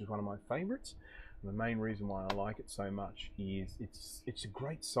SD, which is one of my favorites. And the main reason why I like it so much is it's a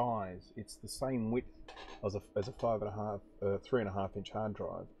great size. It's the same width as a 3.5 inch hard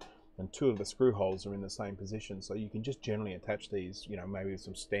drive, and 2 of the screw holes are in the same position. So you can just generally attach these, you know, maybe with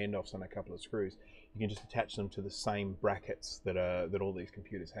some standoffs on a couple of screws. You can just attach them to the same brackets that all these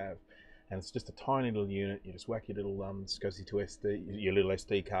computers have, and it's just a tiny little unit. You just whack your little SCSI to SD, your little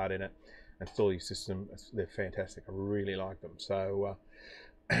SD card in it, install your system. They're fantastic. I really like them. So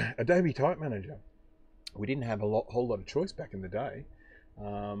Adobe Type Manager. We didn't have a whole lot of choice back in the day.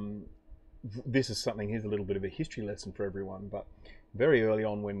 This is something. Here's a little bit of a history lesson for everyone. But very early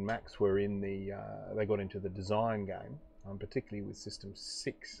on, when Macs were in they got into the design game. Particularly with System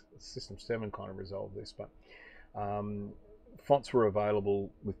 6, System 7 kind of resolved this, but fonts were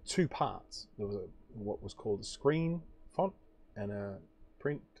available with 2 parts. There was what was called a screen font and a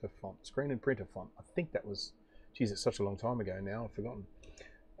printer font, screen and printer font. I think that was, geez, it's such a long time ago now, I've forgotten.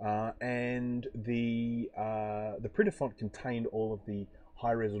 And the printer font contained all of the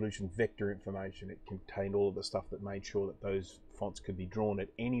high resolution vector information. It contained all of the stuff that made sure that those fonts could be drawn at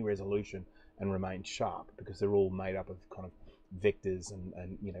any resolution and remain sharp, because they're all made up of kind of vectors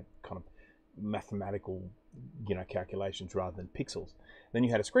and you know, kind of mathematical, you know, calculations rather than pixels. Then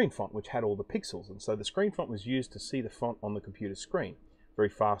you had a screen font which had all the pixels, and so the screen font was used to see the font on the computer screen. Very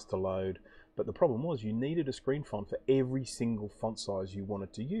fast to load, but the problem was you needed a screen font for every single font size you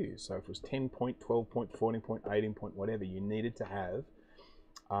wanted to use. So if it was 10 point, 12 point, 14 point, 18 point, whatever, you needed to have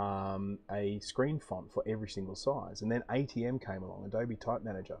a screen font for every single size. And then ATM came along, Adobe Type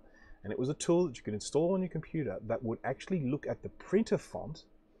Manager, and it was a tool that you could install on your computer that would actually look at the printer font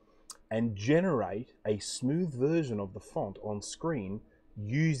and generate a smooth version of the font on screen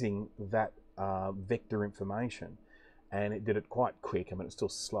using that vector information. And it did it quite quick. I mean, it's still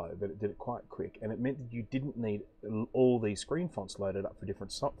slow, but it did it quite quick. And it meant that you didn't need all these screen fonts loaded up for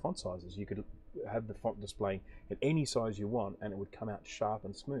different font sizes. You could have the font displaying at any size you want, and it would come out sharp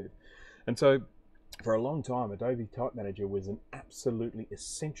and smooth. And so for a long time, Adobe Type Manager was an absolutely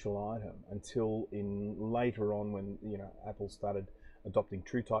essential item until later on, when, you know, Apple started adopting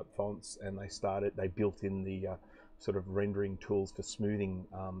TrueType fonts, and they built in the sort of rendering tools for smoothing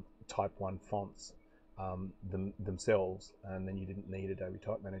Type 1 fonts themselves, and then you didn't need Adobe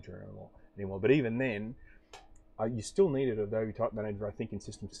Type Manager anymore. But even then, you still needed Adobe Type Manager, I think, in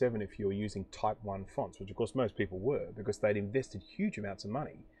System 7 if you were using Type 1 fonts, which of course most people were, because they'd invested huge amounts of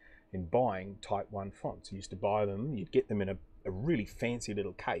money in buying Type 1 fonts. You used to buy them, you'd get them in a really fancy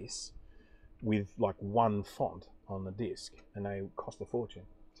little case with like one font on the disc, and they cost a fortune.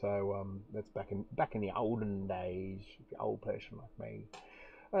 So that's back in the olden days, the old person like me.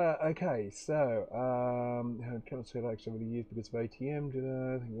 Okay, so cannot select over the years because of ATM.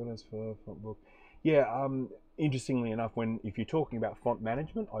 I think what else for font book? Yeah. Interestingly enough, if you're talking about font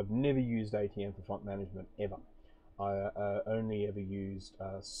management, I've never used ATM for font management ever. I only ever used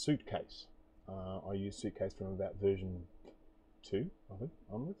Suitcase. I used Suitcase from about version 2, I think,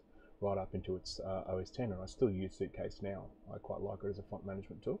 onwards, right up into its OS 10, and I still use Suitcase now. I quite like it as a font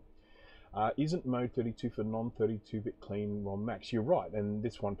management tool. Isn't mode 32 for non-32-bit clean ROM Macs? You're right, and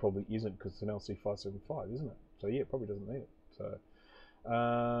this one probably isn't because it's an LC575, isn't it? So yeah, it probably doesn't need it. So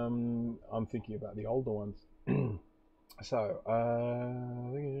I'm thinking about the older ones. So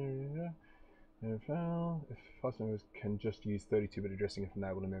if customers can just use 32-bit addressing if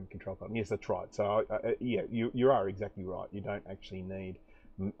enabled in memory control button. Yes, that's right. So yeah, you are exactly right. You don't actually need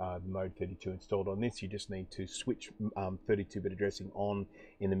mode 32 installed on this. You just need to switch 32-bit addressing on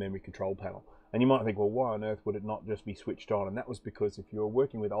in the memory control panel. And you might think, well, why on earth would it not just be switched on? And that was because if you were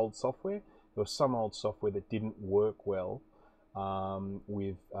working with old software, there was some old software that didn't work well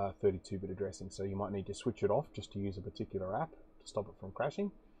with 32-bit addressing. So you might need to switch it off just to use a particular app to stop it from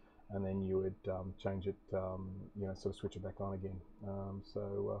crashing. And then you would change it, you know, sort of switch it back on again.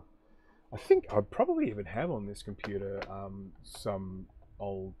 I think I probably even have on this computer some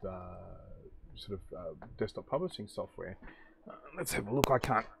old sort of desktop publishing software. Let's have a look. I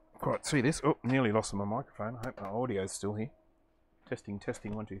can't quite see this. Oh, nearly lost my microphone. I hope my audio is still here. Testing,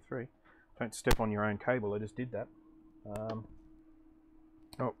 testing, 1, 2, 3. Don't step on your own cable. I just did that. Oh,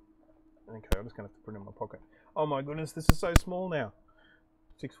 okay. I'm just going to have to put it in my pocket. Oh my goodness, this is so small now.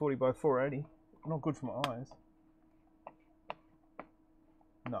 640 by 480. Not good for my eyes.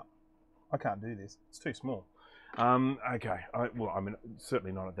 No, I can't do this. It's too small. Okay. Well, I mean,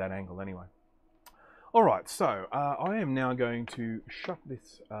 certainly not at that angle anyway. All right. So I am now going to shut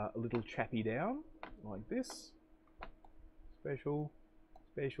this little chappy down like this. Special.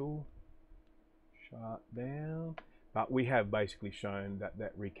 Shut down. But we have basically shown that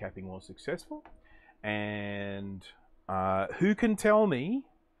that recapping was successful. And who can tell me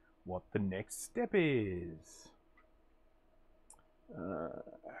what the next step is?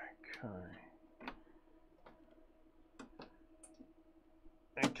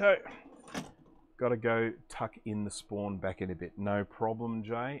 Okay. Got to go tuck in the spawn back in a bit. No problem,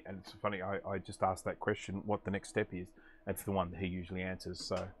 Jay. And it's funny, I just asked that question, what the next step is. That's the one that he usually answers,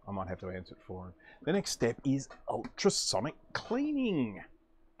 so I might have to answer it for him. The next step is ultrasonic cleaning.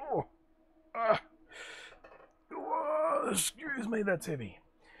 Oh, excuse me, that's heavy.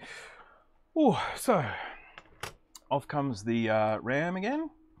 Oh, so off comes the RAM again.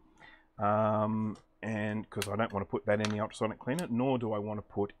 And because I don't want to put that in the ultrasonic cleaner, nor do I want to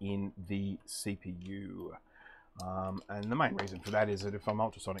put in the CPU. And the main reason for that is that if I'm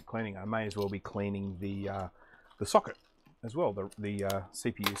ultrasonic cleaning, I may as well be cleaning the socket as well, the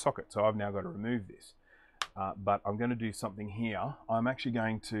CPU socket. So I've now got to remove this. But I'm going to do something here. I'm actually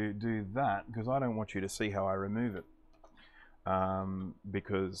going to do that because I don't want you to see how I remove it.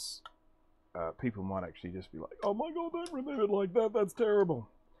 Because people might actually just be like, oh my god, don't remove it like that, that's terrible.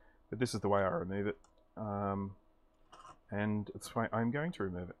 But this is the way I remove it. And it's why I'm going to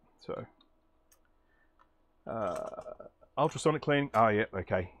remove it. So ultrasonic cleaning. Oh yeah,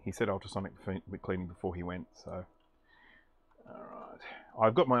 okay. He said ultrasonic cleaning before he went. So alright.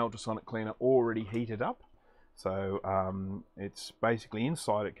 I've got my ultrasonic cleaner already heated up. So it's basically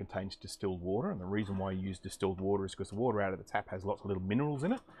inside it contains distilled water, and the reason why you use distilled water is because the water out of the tap has lots of little minerals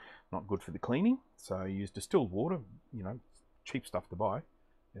in it, not good for the cleaning. So I use distilled water, you know, cheap stuff to buy.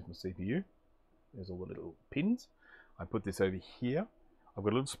 There's my CPU. There's all the little pins. I put this over here. I've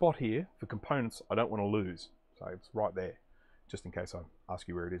got a little spot here for components I don't want to lose. So it's right there, just in case I ask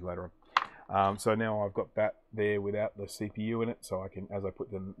you where it is later on. So now I've got that there without the CPU in it, so I can, as I put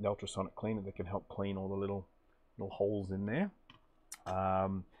the ultrasonic cleaner, that can help clean all the little holes in there.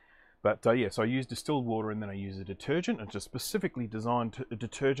 Yeah, so I use distilled water and then I use a detergent. It's a specifically designed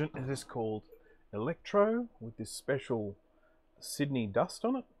detergent. It is called Electro with this special Sydney dust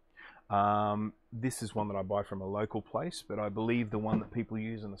on it. This is one that I buy from a local place, but I believe the one that people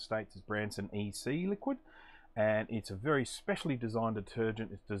use in the States is Branson EC liquid, and it's a very specially designed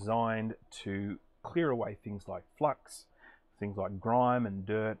detergent. It's designed to clear away things like flux, things like grime and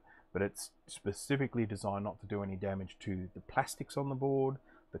dirt, but it's specifically designed not to do any damage to the plastics on the board,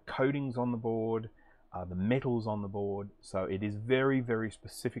 the coatings on the board, the metals on the board. So it is very, very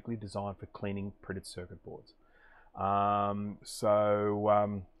specifically designed for cleaning printed circuit boards. Oh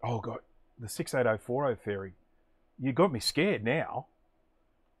god, the 68040 fairy, you got me scared now.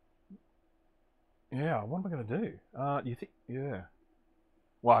 Yeah, what am I going to do? You think? Yeah.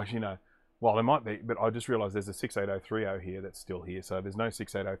 Well, actually, no. Well, there might be, but I just realised there's a 68030 here that's still here, so there's no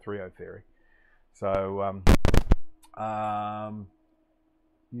 68030 theory. So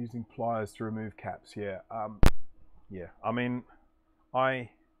using pliers to remove caps, yeah. Yeah, I mean, I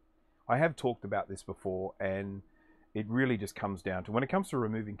have talked about this before, and it really just comes down to, when it comes to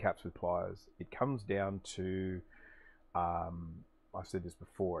removing caps with pliers, it comes down to, I've said this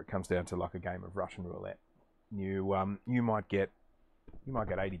before, it comes down to like a game of Russian roulette. You might get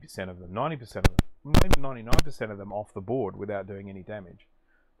 80% of them, 90% of them, even 99% of them off the board without doing any damage.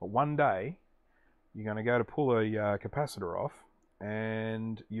 But one day, you're going to go to pull a capacitor off,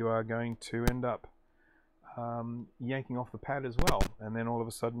 and you are going to end up yanking off the pad as well, and then all of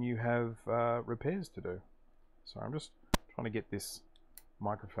a sudden you have repairs to do. So I'm just trying to get this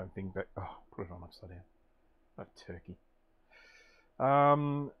microphone thing back. Oh, put it on upside down. That turkey.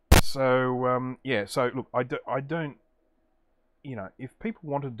 Yeah. So look, I don't. You know, if people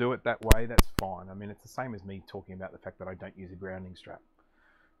want to do it that way, that's fine. I mean, it's the same as me talking about the fact that I don't use a grounding strap.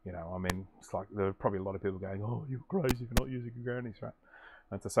 You know, I mean, it's like there are probably a lot of people going, "Oh, you're crazy for not using a grounding strap."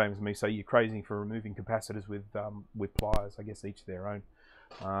 And it's the same as me say you're crazy for removing capacitors with pliers. I guess each their own.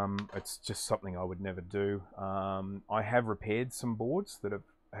 It's just something I would never do. I have repaired some boards that have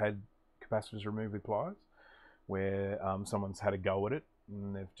had capacitors removed with pliers, where someone's had a go at it,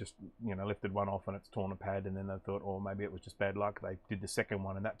 and they've just, you know, lifted one off and it's torn a pad, and then they thought, oh, maybe it was just bad luck. They did the second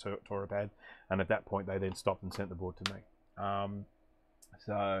one and that tore a pad, and at that point they then stopped and sent the board to me. All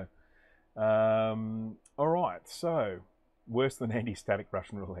right, so worse than anti-static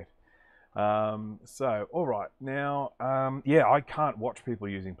Russian roulette. All right, now, yeah, I can't watch people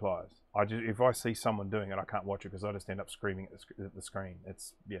using pliers. If I see someone doing it, I can't watch it because I just end up screaming at the screen.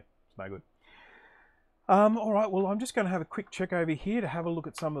 It's no good. All right, well, I'm just going to have a quick check over here to have a look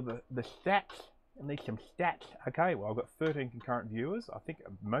at some of the stats. I need some stats. Okay, well, I've got 13 concurrent viewers. I think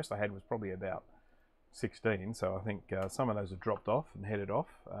most I had was probably about 16, so I think some of those have dropped off and headed off.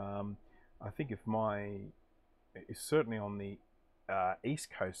 I think it's certainly on the east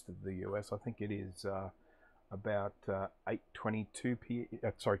coast of the US. I think it is about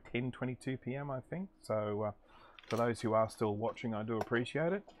 10:22 p.m. I think. So for those who are still watching, I do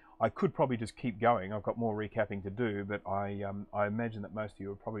appreciate it. I could probably just keep going. I've got more recapping to do, but I imagine that most of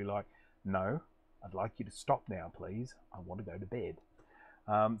you are probably like, no, I'd like you to stop now, please. I want to go to bed.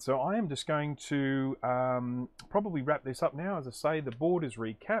 So I am just going to probably wrap this up now. As I say, the board is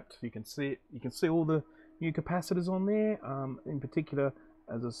recapped. You can see it. You can see all the new capacitors on there. In particular,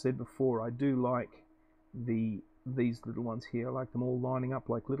 as I said before, I do like these little ones here. I like them all lining up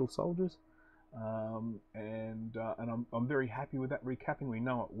like little soldiers. And I'm very happy with that recapping. We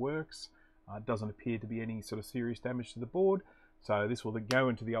know it works. It doesn't appear to be any sort of serious damage to the board. So this will then go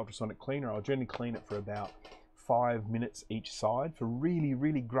into the ultrasonic cleaner. I'll generally clean it for about 5 minutes each side. For really,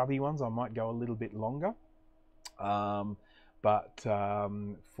 really grubby ones, I might go a little bit longer. For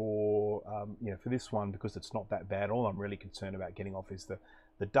this one, because it's not that bad, all I'm really concerned about getting off is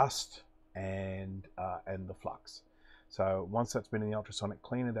the dust and the flux. So once that's been in the ultrasonic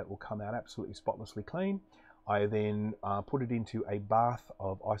cleaner, that will come out absolutely spotlessly clean. I then put it into a bath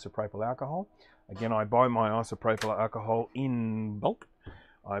of isopropyl alcohol. Again, I buy my isopropyl alcohol in bulk.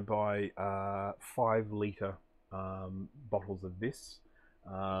 I buy 5 litre bottles of this,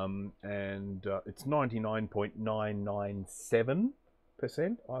 and it's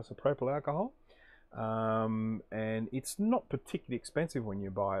 99.997% isopropyl alcohol. And it's not particularly expensive when you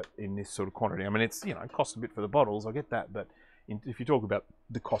buy it in this sort of quantity. I mean, it's, you know, it costs a bit for the bottles, I get that, but if you talk about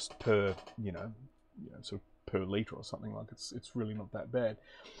the cost per, sort of per litre or something, like it's really not that bad.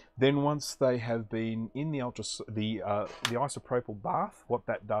 Then once they have been in the isopropyl bath, what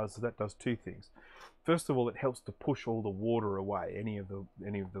that does is that does 2 things. First of all, it helps to push all the water away, any of the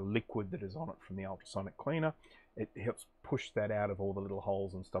liquid that is on it from the ultrasonic cleaner. It helps push that out of all the little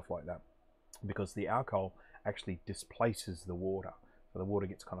holes and stuff like that, because the alcohol actually displaces the water. So the water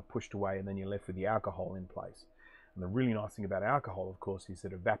gets kind of pushed away, and then you're left with the alcohol in place. And the really nice thing about alcohol, of course, is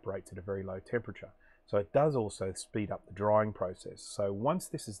that it evaporates at a very low temperature. So it does also speed up the drying process. So once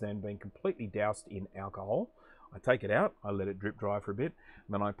this has then been completely doused in alcohol, I take it out, I let it drip dry for a bit,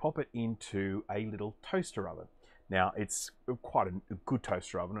 and then I pop it into a little toaster oven. Now, it's quite a good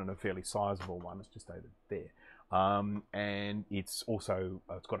toaster oven and a fairly sizable one. It's just over there. And it's also,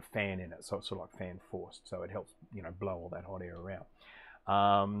 it's got a fan in it, so it's sort of like fan forced, so it helps, blow all that hot air around.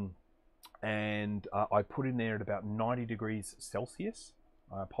 I put in there at about 90 degrees Celsius.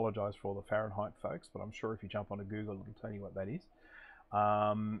 I apologize for all the Fahrenheit folks, but I'm sure if you jump onto Google, it'll tell you what that is.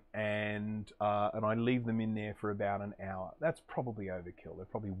 And I leave them in there for about an hour. That's probably overkill. They're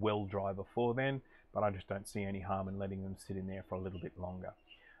probably well dry before then, but I just don't see any harm in letting them sit in there for a little bit longer.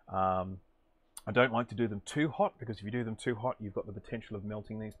 I don't like to do them too hot, because if you do them too hot, you've got the potential of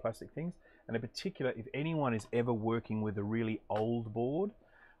melting these plastic things. And in particular, if anyone is ever working with a really old board,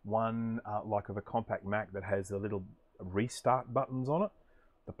 one like of a compact Mac that has the little restart buttons on it,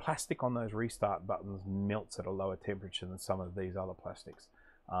 the plastic on those restart buttons melts at a lower temperature than some of these other plastics.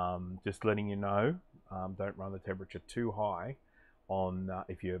 Just letting you know, don't run the temperature too high on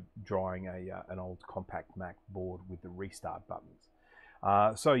if you're drying an old compact Mac board with the restart buttons.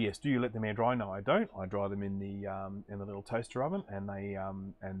 So yes, do you let them air dry? No, I don't. I dry them in the little toaster oven, and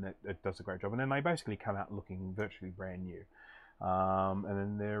it does a great job. And then they basically come out looking virtually brand new. And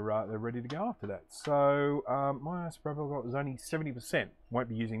then they're ready to go after that. So my isopropyl alcohol is only 70%. Won't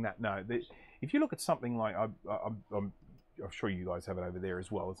be using that. No, if you look at something like I'm sure you guys have it over there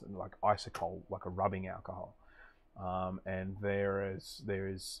as well. It's like isocol, like a rubbing alcohol. And there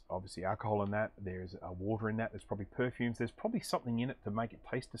is obviously alcohol in that. There's water in that. There's probably perfumes. There's probably something in it to make it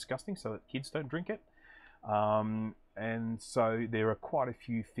taste disgusting, so that kids don't drink it. And so there are quite a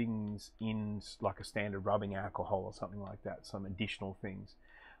few things in like a standard rubbing alcohol or something like that. Some additional things.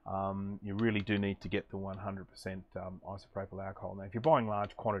 You really do need to get the 100% isopropyl alcohol. Now, if you're buying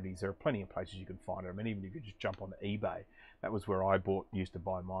large quantities, there are plenty of places you can find it. I mean, even if you just jump onto eBay, that was where I used to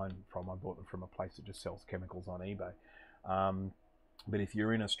buy mine from. I bought them from a place that just sells chemicals on eBay. But if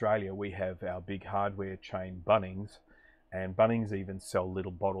you're in Australia, we have our big hardware chain, Bunnings, and Bunnings even sell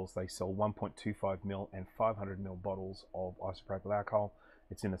little bottles. They sell 1.25ml and 500ml bottles of isopropyl alcohol.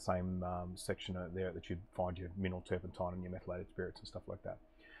 It's in the same section there that you'd find your mineral turpentine and your methylated spirits and stuff like that.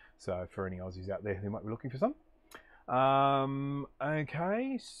 So for any Aussies out there who might be looking for some.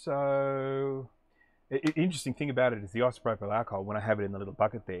 Okay, so interesting thing about it is the isopropyl alcohol, when I have it in the little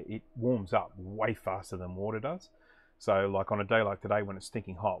bucket there, it warms up way faster than water does. So like on a day like today when it's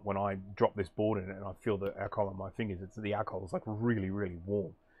stinking hot, when I drop this board in it and I feel the alcohol on my fingers, the alcohol is like really, really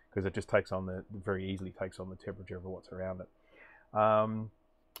warm, because it just takes on very easily takes on the temperature of what's around it.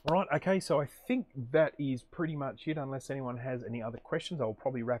 All right, okay, so I think that is pretty much it. Unless anyone has any other questions, I'll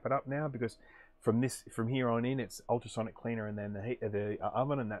probably wrap it up now, because from here on in, it's ultrasonic cleaner and then the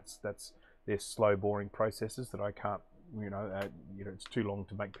oven, and that's they're slow boring processes that I can't, it's too long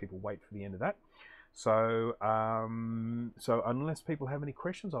to make people wait for the end of that. So so unless people have any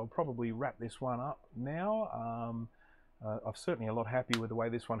questions, I'll probably wrap this one up now. I'm certainly a lot happier with the way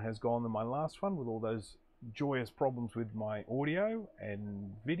this one has gone than my last one, with all those joyous problems with my audio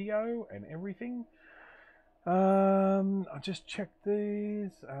and video and everything. I just checked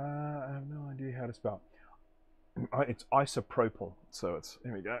these. I have no idea how to spell. It's isopropyl, so it's,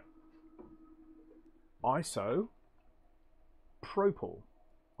 here we go. Isopropyl.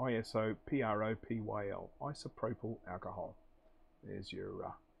 ISOPROPYL. Isopropyl alcohol. There's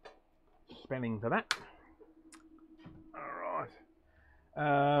your spelling for that.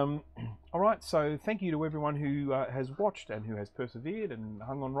 All right, so thank you to everyone who has watched and who has persevered and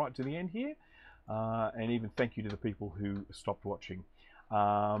hung on right to the end here, and even thank you to the people who stopped watching,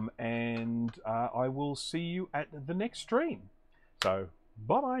 and I will see you at the next stream. So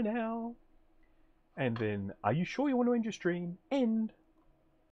bye bye now, and then are you sure you want to end your stream? End.